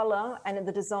the color and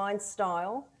the design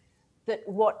style that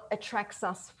what attracts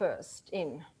us first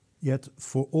in. Yet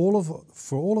for all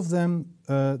of them,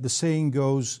 the saying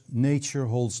goes, nature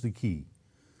holds the key.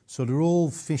 So they're all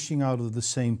fishing out of the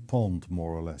same pond,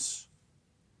 more or less.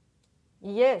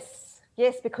 Yes,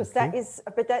 because that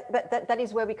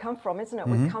is where we come from, isn't it?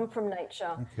 We come from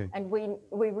nature, and we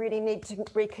really need to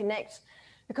reconnect,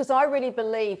 because I really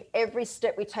believe every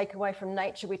step we take away from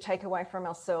nature, we take away from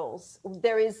ourselves.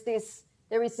 There is this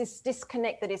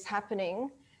disconnect that is happening,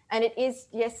 and it is,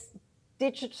 yes,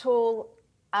 digital,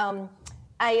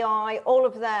 AI, all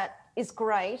of that is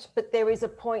great, but there is a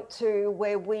point too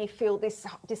where we feel this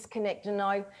disconnect,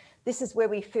 and this is where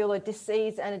we feel a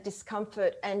dis-ease and a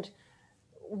discomfort, and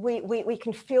we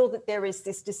can feel that there is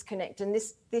this disconnect, and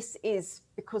this is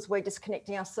because we're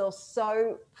disconnecting ourselves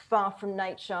so far from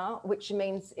nature, which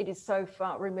means it is so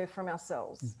far removed from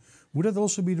ourselves. Would that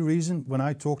also be the reason when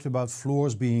I talked about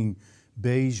floors being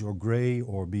beige or grey,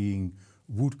 or being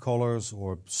wood colors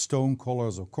or stone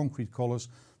colors or concrete colors,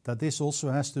 that this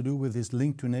also has to do with this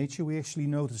link to nature? We actually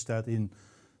noticed that in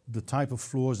the type of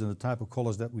floors and the type of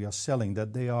colors that we are selling,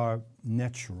 that they are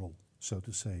natural, so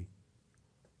to say.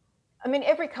 I mean,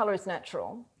 every color is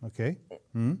natural. Okay.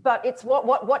 But it's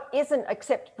what isn't,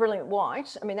 except brilliant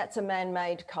white. I mean, that's a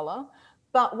man-made color.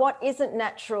 But what isn't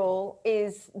natural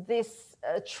is this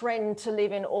trend to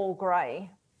live in all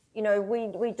grey. You know,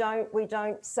 we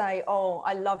don't say, oh,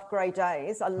 I love grey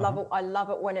days. I love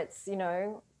it when it's, you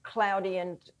know, cloudy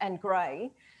and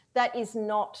grey. That is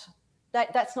not,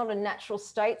 that's not a natural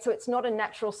state. So it's not a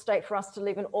natural state for us to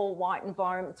live in all white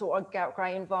environments or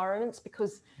grey environments,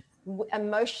 because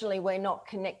emotionally we're not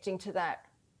connecting to that.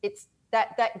 It's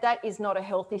that is not a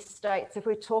healthy state. So if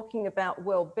we're talking about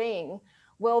well-being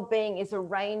is a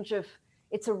range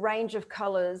of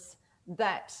colors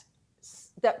that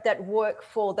work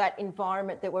for that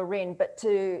environment that we're in. But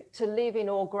to live in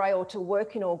all grey or to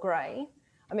work in all grey,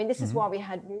 I mean, this is why we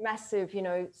had massive, you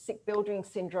know, sick building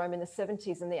syndrome in the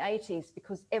 70s and the 80s,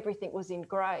 because everything was in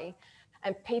grey,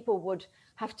 and people would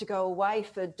have to go away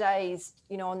for days,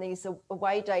 you know, on these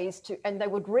away days and they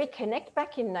would reconnect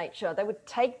back in nature. They would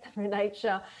take them in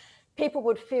nature. People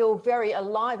would feel very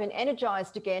alive and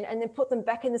energized again, and then put them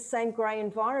back in the same grey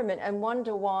environment and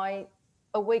wonder why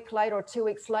a week later or 2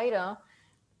 weeks later,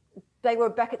 they were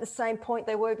back at the same point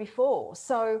they were before.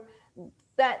 So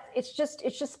that it's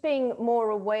just being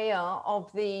more aware of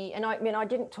and I mean, I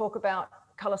didn't talk about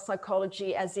color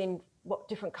psychology as in what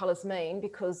different colors mean,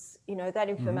 because, you know, that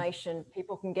information,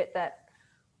 people can get that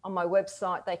on my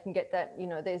website. They can get that, you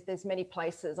know, there's many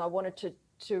places. I wanted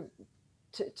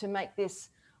to make this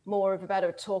more of about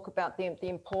a talk about the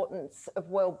importance of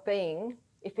well-being.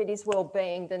 If it is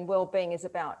well-being, then well-being is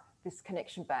about this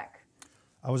connection back.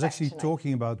 I was actually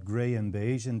talking about grey and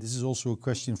beige, and this is also a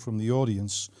question from the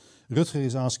audience. Rutger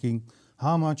is asking,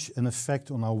 how much an effect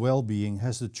on our well-being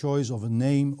has the choice of a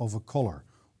name of a color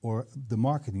or the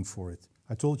marketing for it?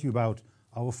 I told you about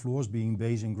our floors being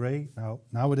beige and grey.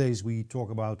 Nowadays we talk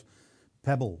about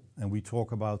pebble, and we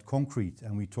talk about concrete,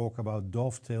 and we talk about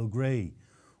dovetail grey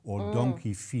or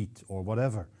donkey feet or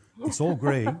whatever. It's all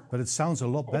grey, but it sounds a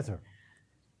lot better.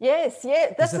 Yes,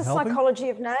 yeah, that's the helping? psychology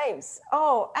of names.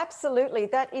 Oh, absolutely.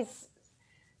 That is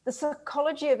the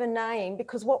psychology of a name,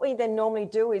 because what we then normally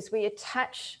do is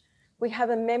we have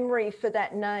a memory for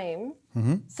that name.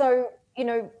 So, you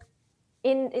know,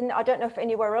 I don't know if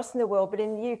anywhere else in the world, but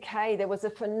in the UK, there was a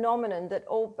phenomenon that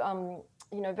all,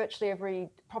 virtually every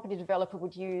property developer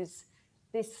would use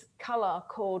this color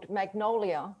called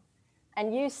magnolia.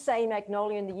 And you say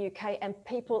magnolia in the UK and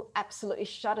people absolutely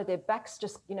shudder. Their backs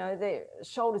just, their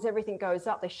shoulders, everything goes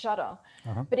up, they shudder.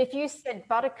 But if you said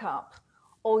buttercup,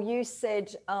 or you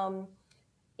said,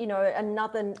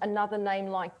 another name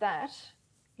like that,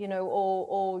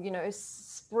 or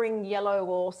spring yellow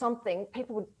or something,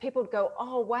 people would go,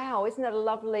 oh wow, isn't that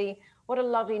what a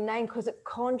lovely name, because it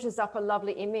conjures up a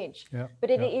lovely image. Yeah, but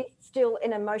it is still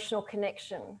an emotional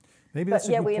connection. Maybe that's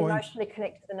a good we point. Emotionally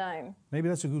connect to the name. Maybe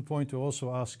that's a good point to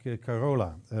also ask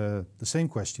Carola the same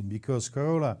question, because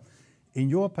Carola, in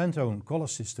your Pantone color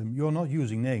system, you're not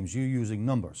using names, you're using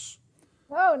numbers.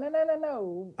 Oh,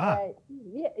 no. Ah.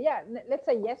 Let's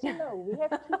say yes or no. We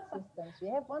have two systems. We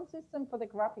have one system for the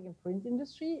graphic and print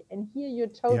industry, and here you're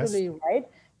totally right.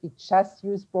 We just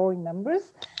use boring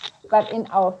numbers. But in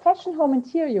our fashion home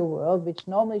interior world, which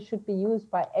normally should be used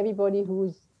by everybody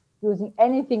who's using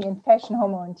anything in fashion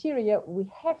home or interior, we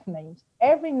have names.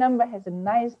 Every number has a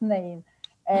nice name.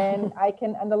 And I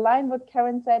can underline what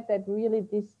Karen said, that really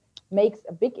this makes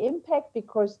a big impact,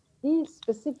 because these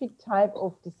specific type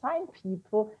of design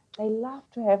people, they love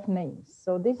to have names.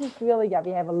 So this is really,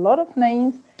 we have a lot of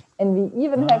names, and we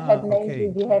even have had names where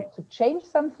we have to change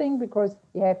something, because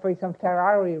you have, for example,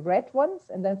 Ferrari red ones,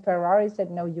 and then Ferrari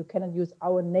said, no, you cannot use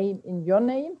our name in your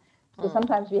name. So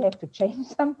sometimes we have to change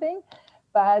something,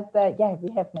 but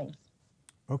we have names.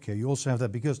 Okay, you also have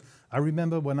that, because I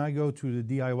remember when I go to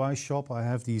the DIY shop, I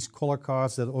have these color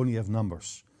cards that only have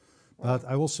numbers. But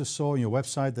I also saw on your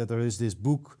website that there is this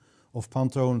book of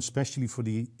Pantone, especially for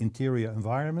the interior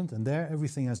environment, and there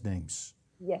everything has names.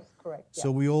 Yes, correct.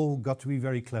 So we all got to be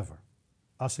very clever,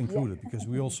 us included, because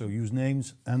we also use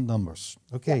names and numbers.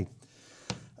 Okay.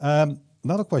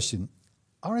 Another question.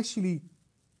 Are actually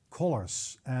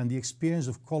colors and the experience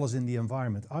of colors in the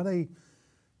environment, are they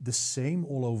the same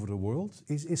all over the world?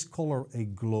 Is color a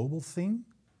global thing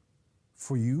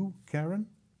for you, Karen?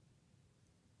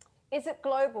 Is it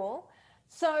global?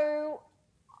 So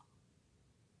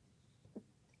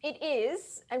it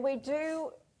is, and we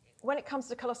do, when it comes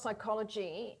to color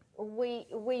psychology, we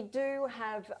do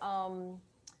have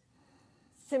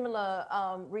similar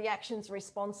reactions,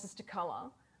 responses to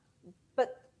color,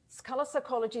 but color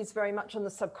psychology is very much on the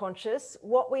subconscious.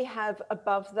 What we have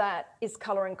above that is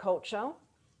color and culture.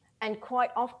 And quite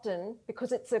often,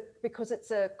 because it's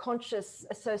a conscious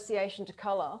association to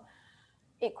color,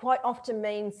 it quite often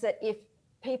means that if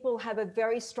people have a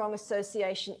very strong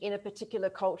association in a particular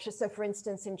culture, so for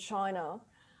instance, in China,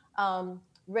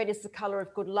 red is the color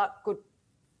of good luck,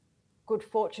 good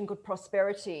fortune, good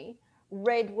prosperity.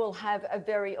 Red will have a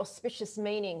very auspicious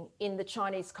meaning in the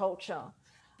Chinese culture.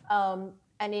 And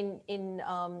in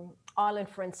Ireland,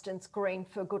 for instance, green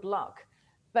for good luck.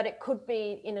 But it could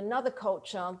be in another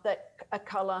culture that a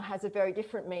color has a very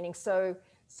different meaning. So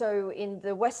in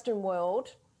the Western world,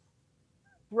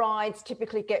 brides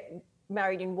typically get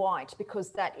married in white,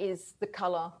 because that is the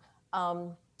color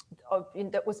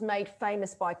that was made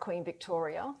famous by Queen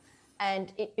Victoria,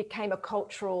 and it became a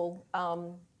cultural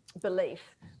belief.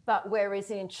 But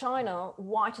whereas in China,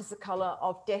 white is the color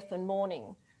of death and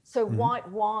mourning. So white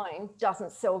wine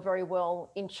doesn't sell very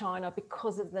well in China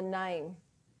because of the name.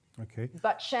 Okay.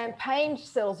 But champagne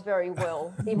sells very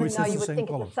well, even though you would think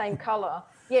it's the same color.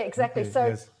 Yeah, exactly.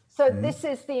 Okay, so this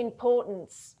is the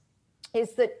importance,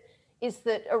 is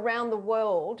that around the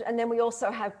world, and then we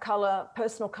also have color,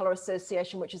 personal color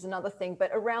association, which is another thing, but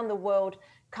around the world,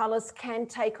 colors can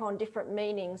take on different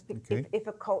meanings if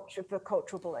a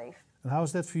cultural belief. And how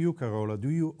is that for you, Carola? Do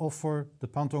you offer the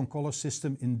Pantone color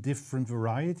system in different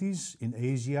varieties in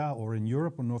Asia or in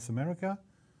Europe or North America?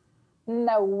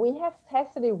 No, we have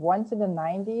tested it once in the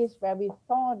 90s, where we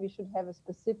thought we should have a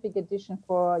specific edition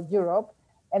for Europe.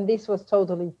 And this was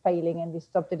totally failing, and we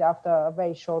stopped it after a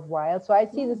very short while. So I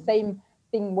see the same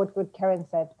thing what Karen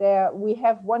said. There we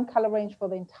have one color range for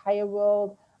the entire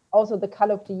world. Also the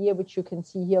color of the year, which you can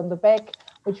see here on the back,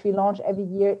 which we launch every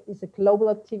year, is a global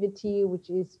activity, which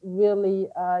is really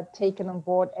taken on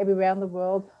board everywhere in the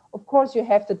world. Of course, you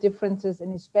have the differences,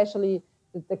 and especially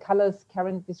the colors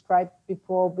Karen described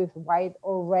before with white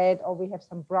or red, or we have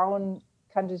some brown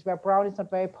countries where brown is not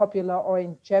very popular, or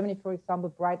in Germany, for example,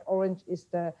 bright orange is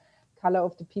the color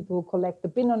of the people who collect the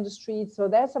bin on the street. So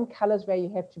there are some colors where you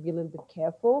have to be a little bit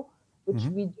careful, which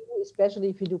we do, especially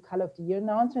if you do color of the year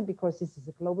announcement, because this is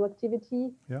a global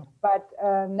activity. Yeah. But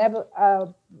never,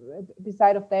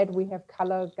 beside of that, we have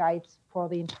color guides for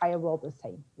the entire world the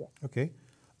same. Yes. Okay.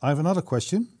 I have another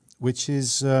question, which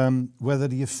is whether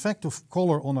the effect of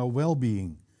color on our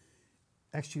well-being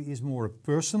actually is more a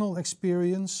personal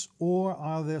experience, or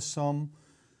are there some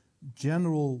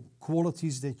general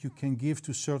qualities that you can give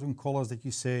to certain colors that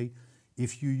you say,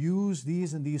 if you use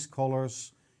these and these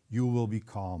colors, you will be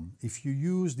calm. If you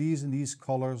use these and these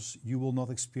colors, you will not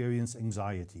experience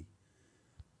anxiety.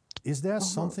 Is there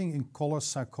something in color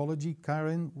psychology,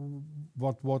 Karen,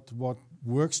 what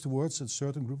works towards a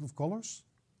certain group of colors?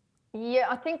 Yeah,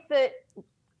 I think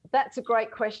that's a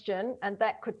great question, and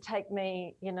that could take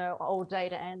me, all day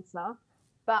to answer.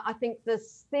 But I think the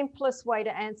simplest way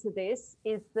to answer this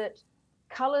is that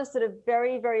colors that are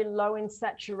very, very low in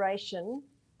saturation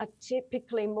are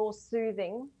typically more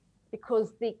soothing,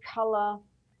 because the color,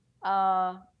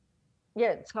 color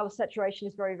saturation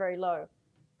is very, very low.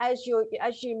 As you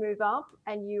move up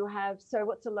and you have, so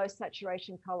what's a low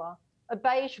saturation color? A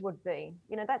beige would be,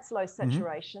 that's low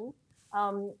saturation.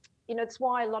 It's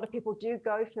why a lot of people do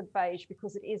go for beige,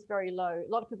 because it is very low. A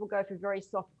lot of people go for very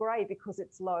soft gray because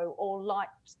it's low, or light,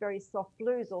 very soft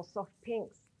blues or soft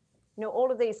pinks. All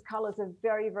of these colors are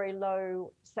very, very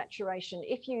low saturation.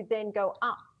 If you then go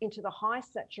up into the high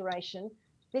saturation,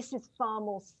 this is far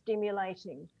more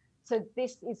stimulating. So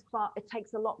it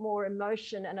takes a lot more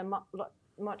emotion and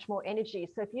much more energy.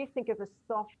 So if you think of a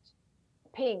soft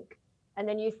pink, and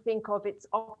then you think of its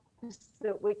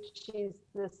opposite, which is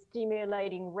the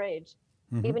stimulating red,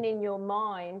 even in your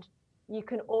mind, you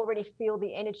can already feel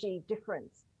the energy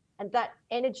difference. And that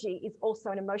energy is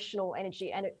also an emotional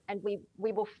energy, and we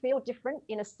will feel different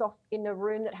in a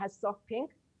room that has soft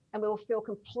pink, and we will feel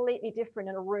completely different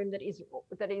in a room that is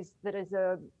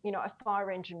a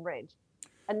fire engine red.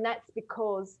 And that's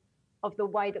because of the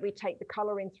way that we take the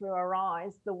color in through our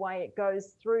eyes, the way it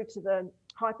goes through to the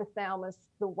hypothalamus,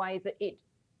 the way that it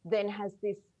then has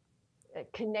this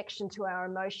connection to our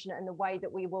emotion, and the way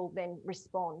that we will then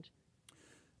respond.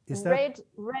 Red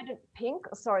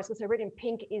and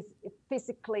pink is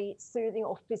physically soothing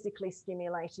or physically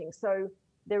stimulating. So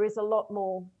there is a lot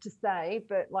more to say,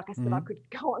 but like I said, I could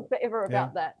go on forever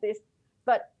about that.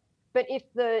 But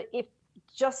if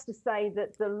just to say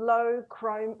that the low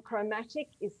chromatic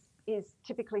is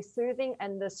typically soothing,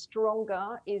 and the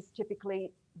stronger is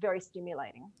typically very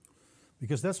stimulating.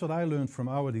 Because that's what I learned from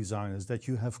our designers, that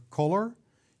you have color,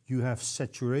 you have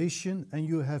saturation, and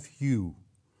you have hue.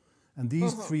 And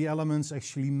these three elements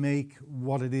actually make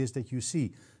what it is that you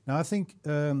see. Now, I think,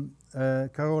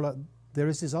 Carola, there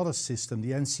is this other system,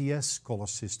 the NCS color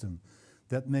system,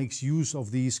 that makes use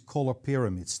of these color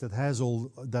pyramids, that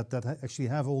actually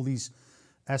have all these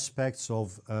aspects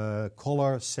of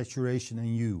color, saturation, and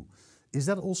hue. Is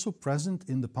that also present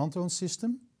in the Pantone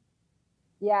system?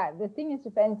 Yeah, the thing is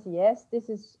with NCS, this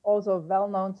is also a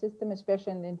well-known system,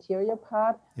 especially in the interior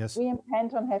part. Yes. We in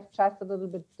Pantone have just a little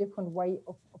bit different way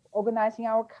of organizing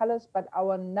our colors, but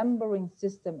our numbering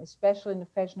system, especially in the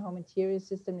fashion home interior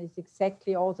system, is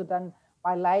exactly also done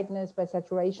by lightness, by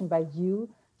saturation, by hue.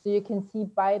 So you can see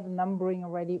by the numbering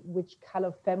already which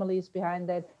color family is behind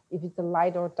that, if it's a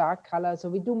light or dark color. So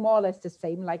we do more or less the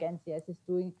same like NCS is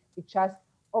doing. We just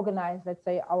organize, let's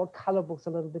say, our color books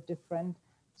a little bit different.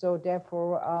 So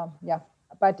therefore,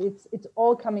 but it's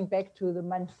all coming back to the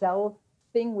Mansell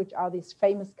thing, which are these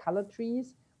famous color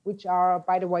trees, which are,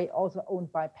 by the way, also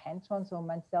owned by Pantone. So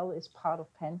Mansell is part of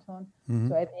Pantone.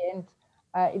 So at the end,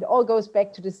 it all goes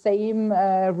back to the same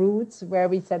roots where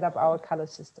we set up our color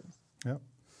systems. Yeah.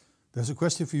 There's a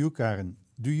question for you, Karen.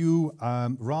 Do you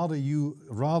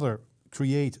rather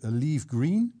create a leaf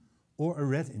green or a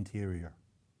red interior?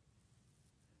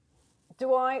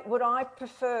 Would I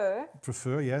prefer?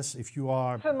 Prefer, yes. If you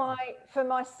are for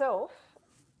myself.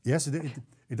 Yes, it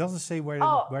doesn't say where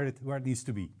it needs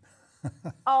to be.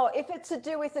 If it's to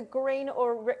do with a green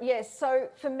or yes. So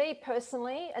for me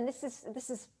personally, and this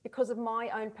is because of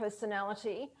my own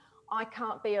personality, I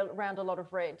can't be around a lot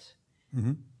of red,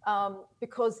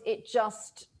 because it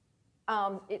just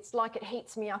it's like it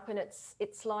heats me up, and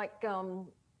it's like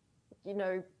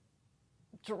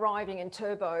driving in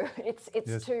turbo. It's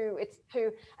yes. too,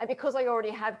 and because I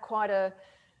already have quite a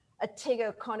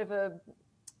Tigger kind of a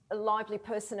lively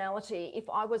personality, if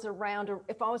I was in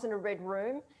a red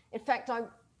room, in fact,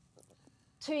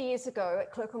 2 years ago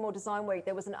at Clerkenwell Design Week,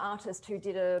 there was an artist who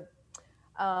did a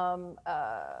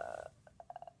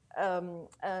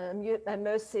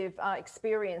immersive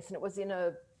experience, and it was in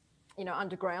a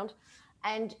underground,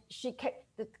 and she kept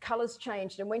the colors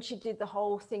changed, and when she did the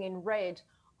whole thing in red,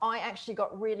 I actually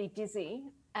got really dizzy,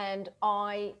 and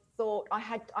I thought I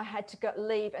had to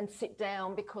leave and sit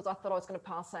down because I thought I was going to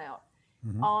pass out.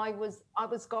 I was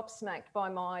gobsmacked by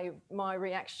my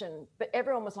reaction, but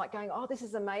everyone was like going, "Oh, this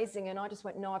is amazing," and I just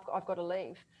went, "No, I've got to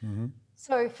leave."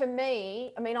 So for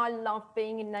me, I mean, I love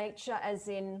being in nature, as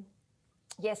in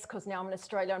Yes, because now I'm in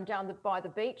Australia, I'm down by the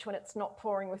beach when it's not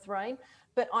pouring with rain.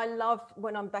 But I love,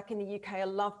 when I'm back in the UK, I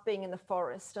love being in the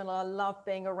forest and I love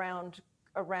being around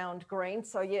green.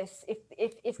 So yes,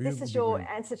 if this is your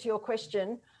answer to your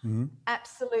question,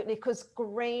 absolutely, because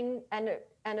green and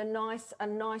a nice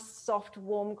soft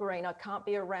warm green. I can't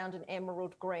be around an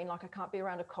emerald green, like I can't be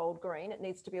around a cold green. It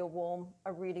needs to be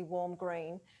a really warm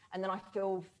green, and then I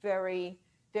feel very,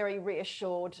 very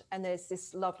reassured, and there's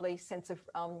this lovely sense of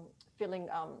feeling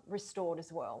restored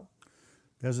as well.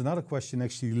 There's another question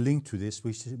actually linked to this,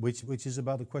 which is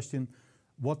about the question,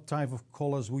 what type of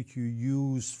colors would you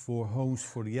use for homes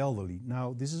for the elderly?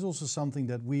 Now, this is also something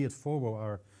that we at Forbo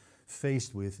are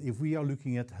faced with. If we are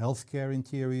looking at healthcare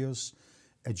interiors,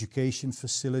 education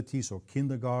facilities or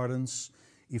kindergartens,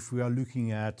 if we are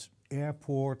looking at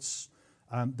airports,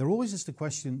 there always is the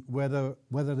question whether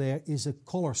there is a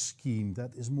color scheme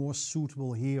that is more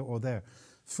suitable here or there.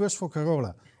 First, for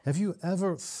Carola, have you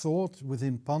ever thought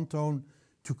within Pantone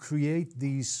to create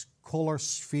these color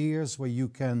spheres where you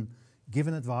can give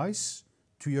an advice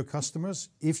to your customers?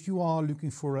 If you are looking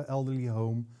for an elderly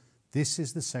home, this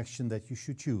is the section that you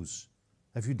should choose.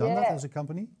 Have you done that as a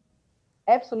company?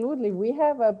 Absolutely. We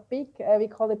have a big, we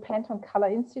call it Pantone Color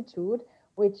Institute,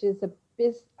 which is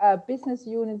a business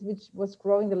unit which was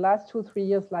growing the last 2-3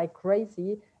 years like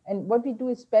crazy. And what we do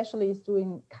especially is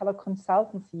doing color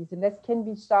consultancies. And that can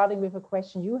be starting with a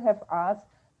question you have asked,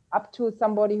 up to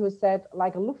somebody who said,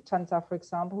 like a Lufthansa, for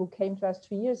example, who came to us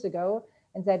 2 years ago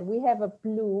and said, we have a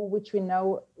blue, which we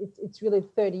know it's really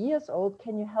 30 years old.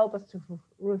 Can you help us to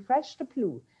refresh the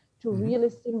blue to really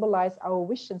symbolize our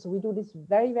vision? So we do this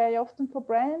very, very often for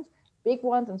brands, big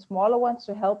ones and smaller ones,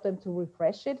 to help them to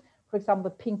refresh it. For example,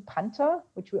 the Pink Panther,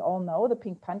 which we all know, the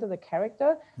Pink Panther, the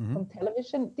character from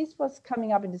television. This was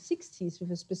coming up in the 60s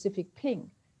with a specific pink.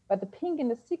 But the pink in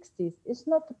the 60s is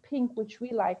not the pink which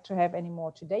we like to have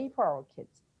anymore today for our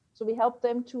kids. So we help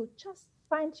them to just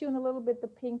fine tune a little bit the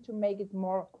pink to make it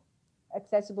more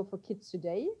accessible for kids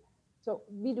today. So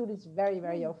we do this very,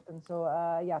 very often. So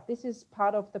yeah, this is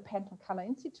part of the Pantone Color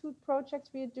Institute projects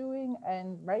we are doing,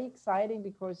 and very exciting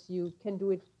because you can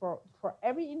do it for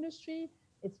every industry.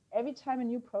 It's every time a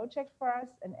new project for us,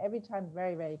 and every time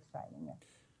very, very exciting.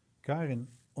 Karin,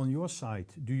 on your side,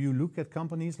 do you look at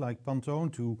companies like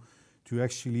Pantone to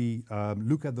actually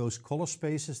look at those color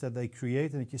spaces that they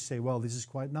create, and you say, well, this is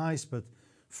quite nice, but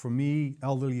for me,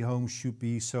 elderly homes should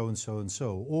be so and so and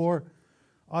so? Or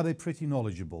are they pretty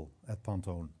knowledgeable at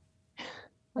Pantone?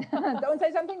 Don't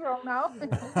say something wrong now.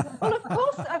 Well,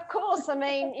 of course. I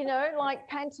mean, you know, like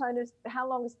Pantone is, how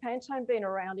long has Pantone been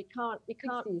around? You can't.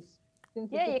 60s.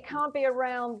 Yeah, you can't be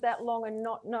around that long and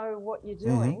not know what you're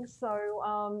doing.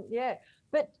 So yeah,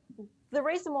 but the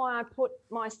reason why I put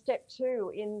my step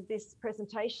 2 in this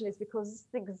presentation is because it's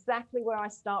exactly where I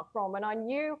start from. And I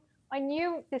knew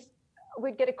this,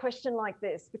 we'd get a question like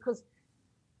this, because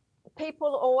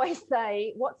people always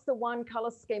say, what's the one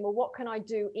color scheme, or what can I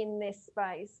do in this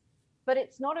space? But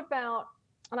it's not about,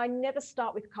 and I never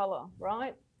start with color,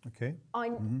 right? Okay.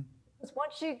 Because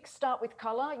once you start with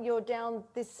color, you're down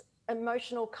this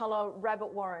emotional color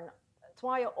rabbit warren. That's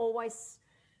why I always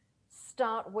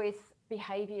start with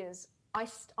behaviors. I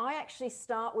actually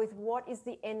start with what is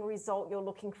the end result you're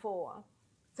looking for.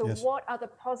 So what are the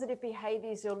positive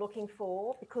behaviors you're looking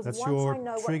for? Because that's once your I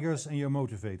know triggers and your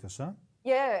motivators, huh?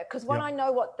 Yeah, because when I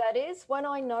know what that is, when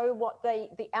I know what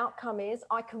the outcome is,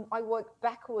 I work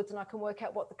backwards and I can work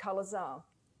out what the colors are.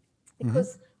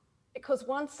 Because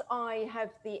once I have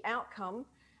the outcome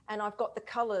and I've got the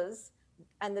colors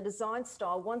and the design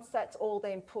style, once that's all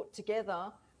then put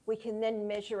together, we can then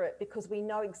measure it, because we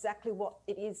know exactly what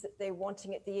it is that they're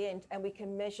wanting at the end, and we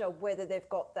can measure whether they've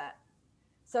got that.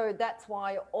 So that's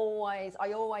why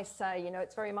I always say, you know,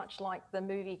 it's very much like the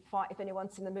movie Fight. If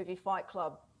anyone's seen the movie Fight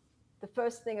Club, the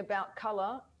first thing about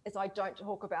color is I don't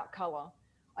talk about color.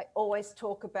 I always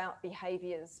talk about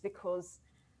behaviors, because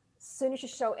as soon as you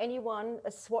show anyone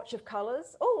a swatch of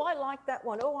colors, oh, I like that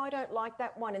one, oh, I don't like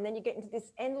that one, and then you get into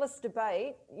this endless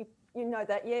debate. You know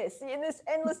that, yes, in this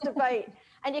endless debate,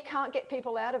 and you can't get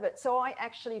people out of it. So I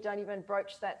actually don't even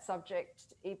broach that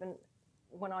subject even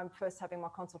when I'm first having my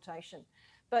consultation.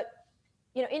 But,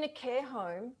 you know, in a care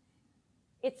home,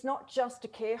 it's not just a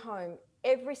care home.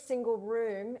 Every single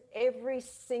room, every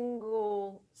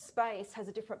single space has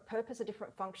a different purpose, a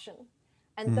different function.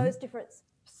 And those different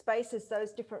spaces,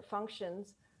 those different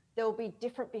functions, there'll be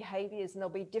different behaviors, and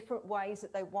there'll be different ways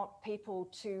that they want people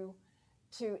to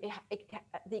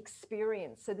the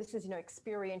experience. So this is, you know,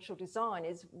 experiential design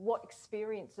is what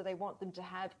experience do they want them to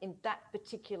have in that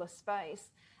particular space.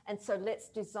 And so let's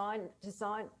design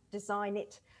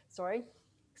it,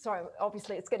 sorry,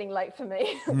 obviously it's getting late for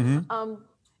me.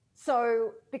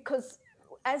 So because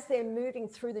as they're moving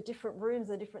through the different rooms,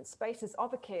 the different spaces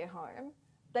of a care home,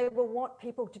 they will want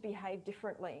people to behave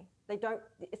differently. They don't,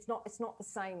 it's not the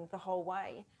same the whole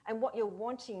way. And what you're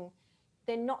wanting,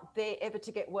 they're not there ever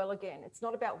to get well again. It's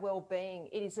not about well-being.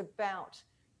 It is about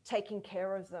taking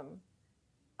care of them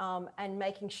and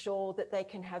making sure that they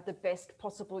can have the best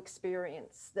possible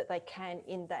experience that they can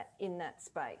in that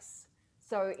space.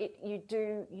 So you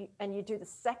do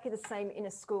exactly the same in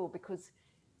a school, because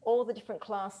all the different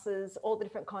classes, all the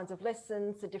different kinds of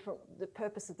lessons, the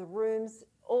purpose of the rooms,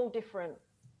 all different.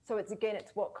 So it's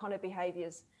what kind of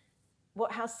behaviours,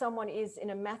 how someone is in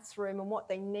a maths room and what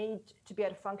they need to be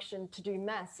able to function to do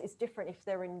maths is different if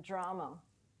they're in drama,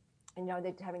 and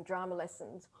they're having drama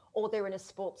lessons, or they're in a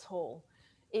sports hall.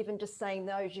 Even just saying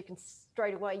those, you can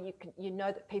straight away, you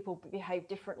know that people behave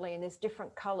differently, and there's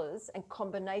different colours and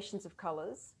combinations of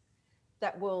colours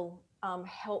that will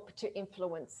help to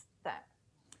influence that.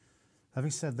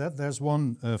 Having said that, there's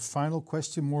one final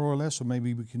question, more or less, or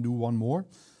maybe we can do one more.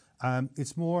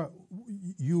 It's more,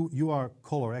 you are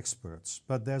color experts,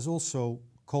 but there's also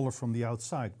color from the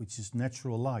outside, which is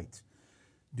natural light.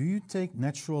 Do you take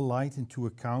natural light into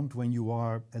account when you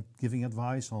are giving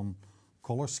advice on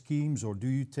color schemes, or do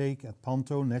you take at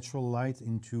Panto natural light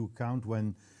into account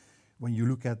when you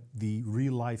look at the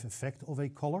real life effect of a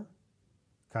color?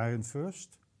 Karen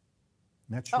first.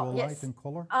 Natural light and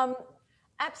color?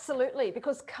 Absolutely,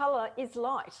 because colour is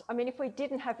light. I mean, if we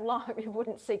didn't have light, we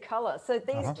wouldn't see colour. So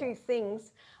these two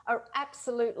things are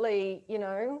absolutely,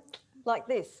 like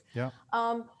this. Yeah.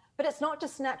 But it's not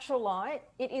just natural light,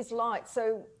 it is light.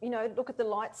 So, look at the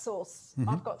light source.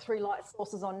 I've got 3 light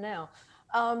sources on now.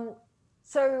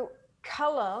 So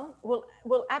colour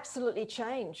will absolutely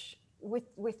change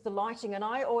with the lighting. And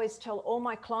I always tell all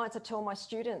my clients, I tell my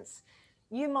students,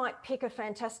 you might pick a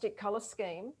fantastic colour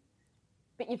scheme,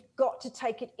 but you've got to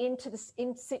take it into this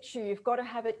in situ. You've got to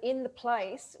have it in the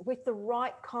place with the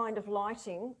right kind of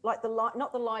lighting, like the light,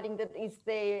 not the lighting that is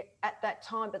there at that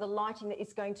time, but the lighting that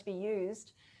is going to be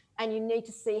used. And you need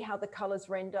to see how the colours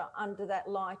render under that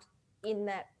light in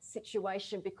that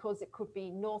situation, because it could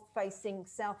be north facing,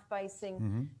 south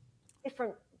facing,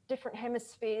 different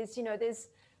hemispheres.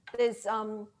 There's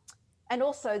and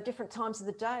also different times of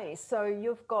the day. So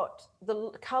you've got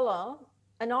the colour.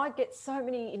 And I get so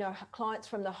many, clients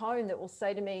from the home that will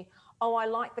say to me, oh, I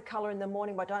like the colour in the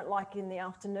morning, but I don't like it in the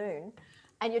afternoon.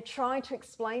 And you're trying to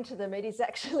explain to them it is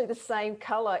actually the same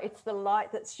colour. It's the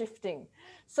light that's shifting.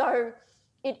 So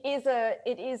it is, I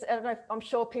don't know, I'm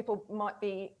sure people might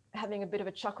be having a bit of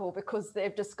a chuckle because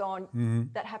they've just gone,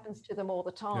 that happens to them all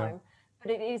the time. Yeah.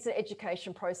 But it is an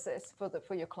education process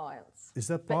for your clients. Is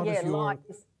that part of your... light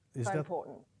is so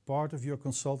important. Part of your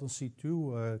consultancy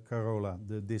too, Carola,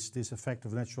 this effect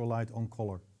of natural light on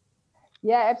color?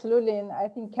 Yeah, absolutely. And I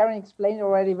think Karen explained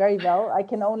already very well. I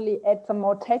can only add some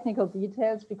more technical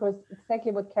details, because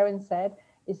exactly what Karen said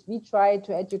is we try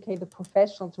to educate the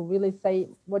professional to really say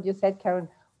what you said, Karen.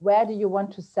 Where do you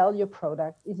want to sell your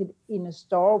product? Is it in a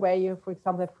store where you, for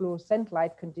example, have fluorescent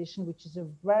light condition, which is a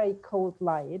very cold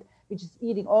light, which is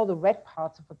eating all the red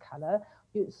parts of a color?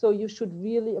 So you should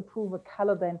really approve a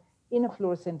color then in a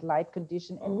fluorescent light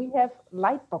condition. And we have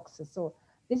light boxes. So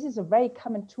this is a very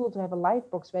common tool to have a light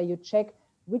box where you check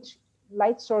which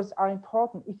light sources are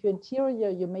important. If your interior,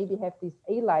 you maybe have these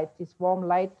A lights, these warm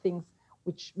light things,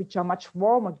 which are much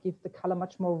warmer, give the color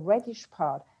much more reddish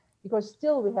part. Because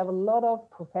still we have a lot of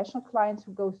professional clients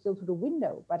who go still to the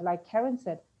window. But like Karen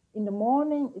said, in the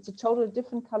morning, it's a totally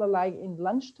different color, like in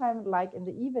lunchtime, like in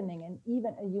the evening, and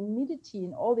even a humidity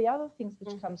and all the other things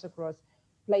which comes across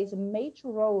plays a major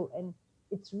role. And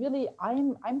it's really,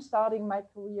 I'm starting my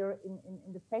career in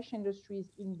the fashion industries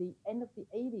in the end of the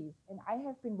 80s. And I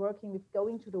have been working with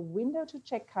going to the window to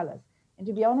check colors. And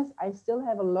to be honest, I still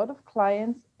have a lot of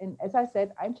clients. And as I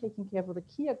said, I'm taking care of the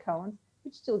key accounts,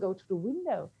 which still go to the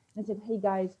window. And I said, hey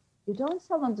guys, you don't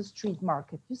sell on the street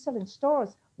market, you sell in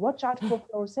stores. Watch out for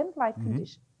fluorescent light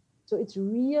condition. So it's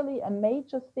really a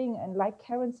major thing. And like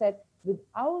Karen said,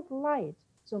 without light,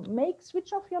 so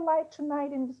switch off your light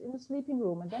tonight in the sleeping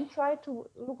room, and then try to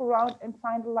look around and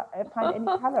find any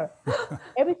color.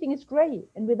 Everything is gray,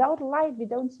 and without light, we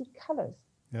don't see colors.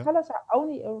 Yeah. Colors are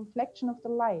only a reflection of the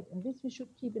light, and this we should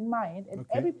keep in mind. And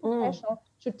every professional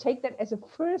should take that as a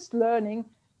first learning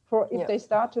for if they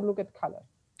start to look at color.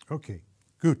 Okay,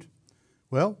 good.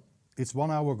 Well, it's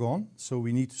 1 hour gone, so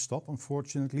we need to stop,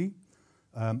 unfortunately.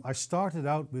 I started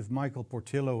out with Michael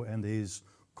Portillo and his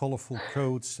colorful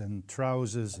coats and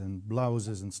trousers and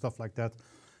blouses and stuff like that.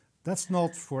 That's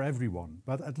not for everyone,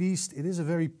 but at least it is a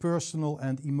very personal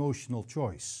and emotional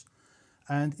choice.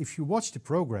 And if you watch the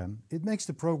program, it makes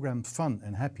the program fun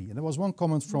and happy. And there was one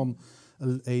comment from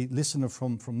a listener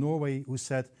from Norway who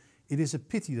said, it is a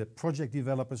pity that project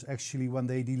developers actually, when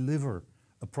they deliver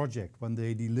a project, when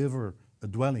they deliver a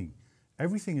dwelling,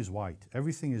 everything is white,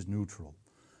 everything is neutral.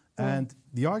 And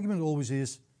the argument always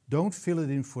is, don't fill it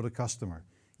in for the customer.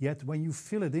 Yet when you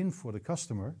fill it in for the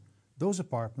customer, those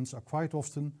apartments are quite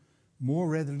often more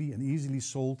readily and easily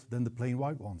sold than the plain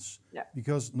white ones. Yeah.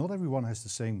 Because not everyone has the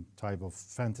same type of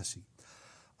fantasy.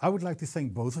 I would like to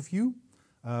thank both of you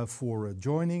for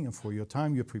joining and for your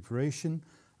time, your preparation.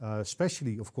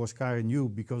 Especially, of course, Karin, you,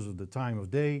 because of the time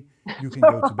of day, you can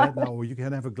go to bed now, or you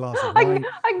can have a glass of wine.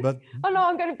 Oh no,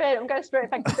 I'm going to bed. I'm going straight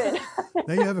back to bed.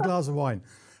 Then you have a glass of wine.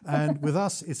 And with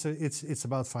us, it's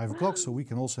about 5 o'clock, so we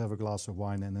can also have a glass of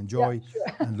wine and enjoy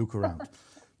and look around.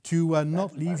 To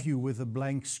not leave you with a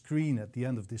blank screen at the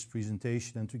end of this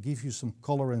presentation and to give you some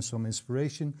color and some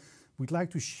inspiration, we'd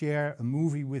like to share a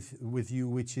movie with you,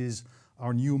 which is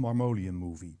our new Marmoleum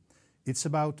movie. It's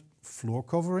about floor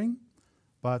covering,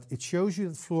 but it shows you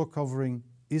that floor covering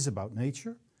is about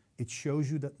nature. It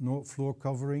shows you that floor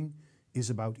covering is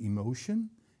about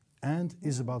emotion and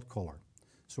is about color.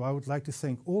 So I would like to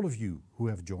thank all of you who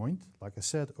have joined. Like I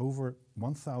said, over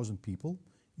 1,000 people.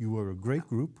 You were a great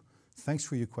group. Thanks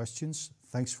for your questions.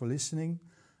 Thanks for listening.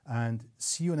 And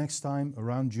see you next time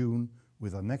around June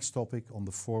with our next topic on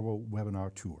the Forbo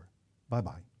webinar tour.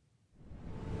 Bye-bye.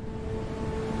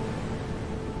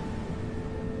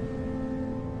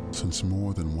 Since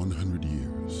more than 100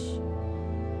 years,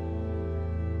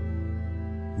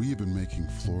 we have been making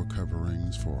floor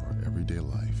coverings for our everyday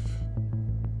life,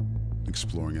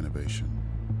 exploring innovation,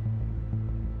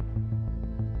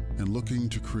 and looking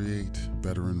to create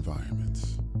better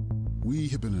environments. We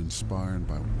have been inspired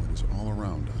by what is all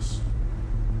around us,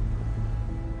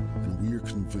 and we are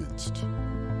convinced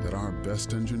that our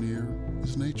best engineer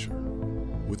is nature.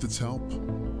 With its help,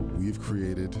 we have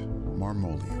created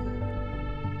Marmoleum.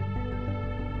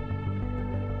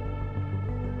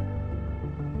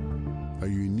 A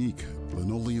unique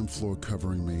linoleum floor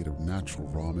covering made of natural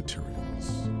raw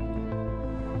materials.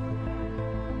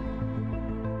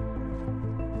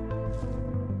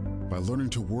 By learning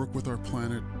to work with our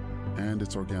planet and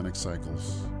its organic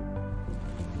cycles,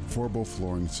 Forbo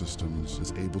Flooring Systems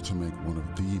is able to make one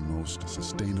of the most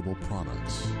sustainable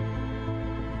products.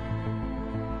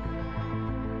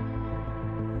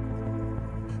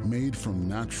 Made from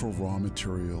natural raw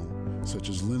material such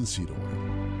as linseed oil,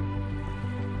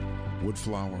 wood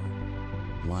flour,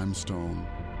 limestone,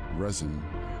 resin,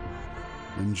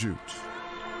 and jute.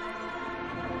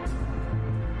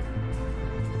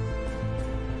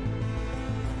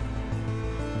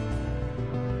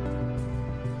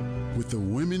 With the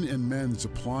women and men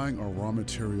supplying our raw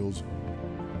materials,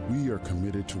 we are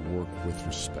committed to work with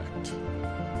respect.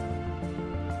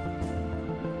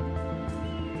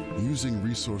 Using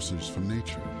resources from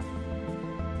nature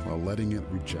while letting it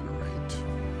regenerate.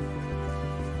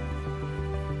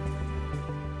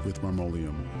 With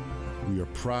Marmoleum, we are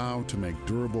proud to make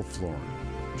durable flooring,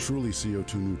 truly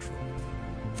CO2 neutral,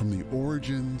 from the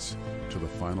origins to the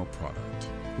final product,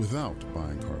 without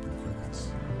buying carbon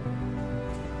credits.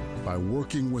 By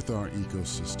working with our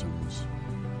ecosystems,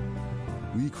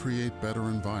 we create better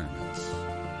environments.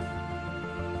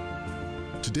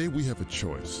 Today we have a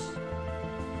choice.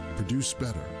 Produce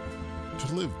better,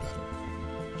 to live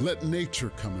better. Let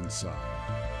nature come inside.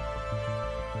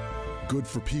 Good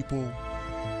for people,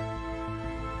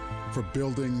 for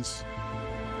buildings,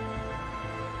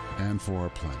 and for our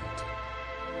planet.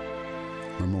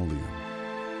 Marmoleum,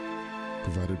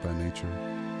 provided by nature,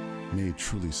 made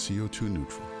truly CO2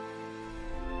 neutral.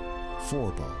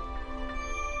 Forbo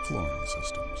Flooring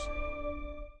Systems.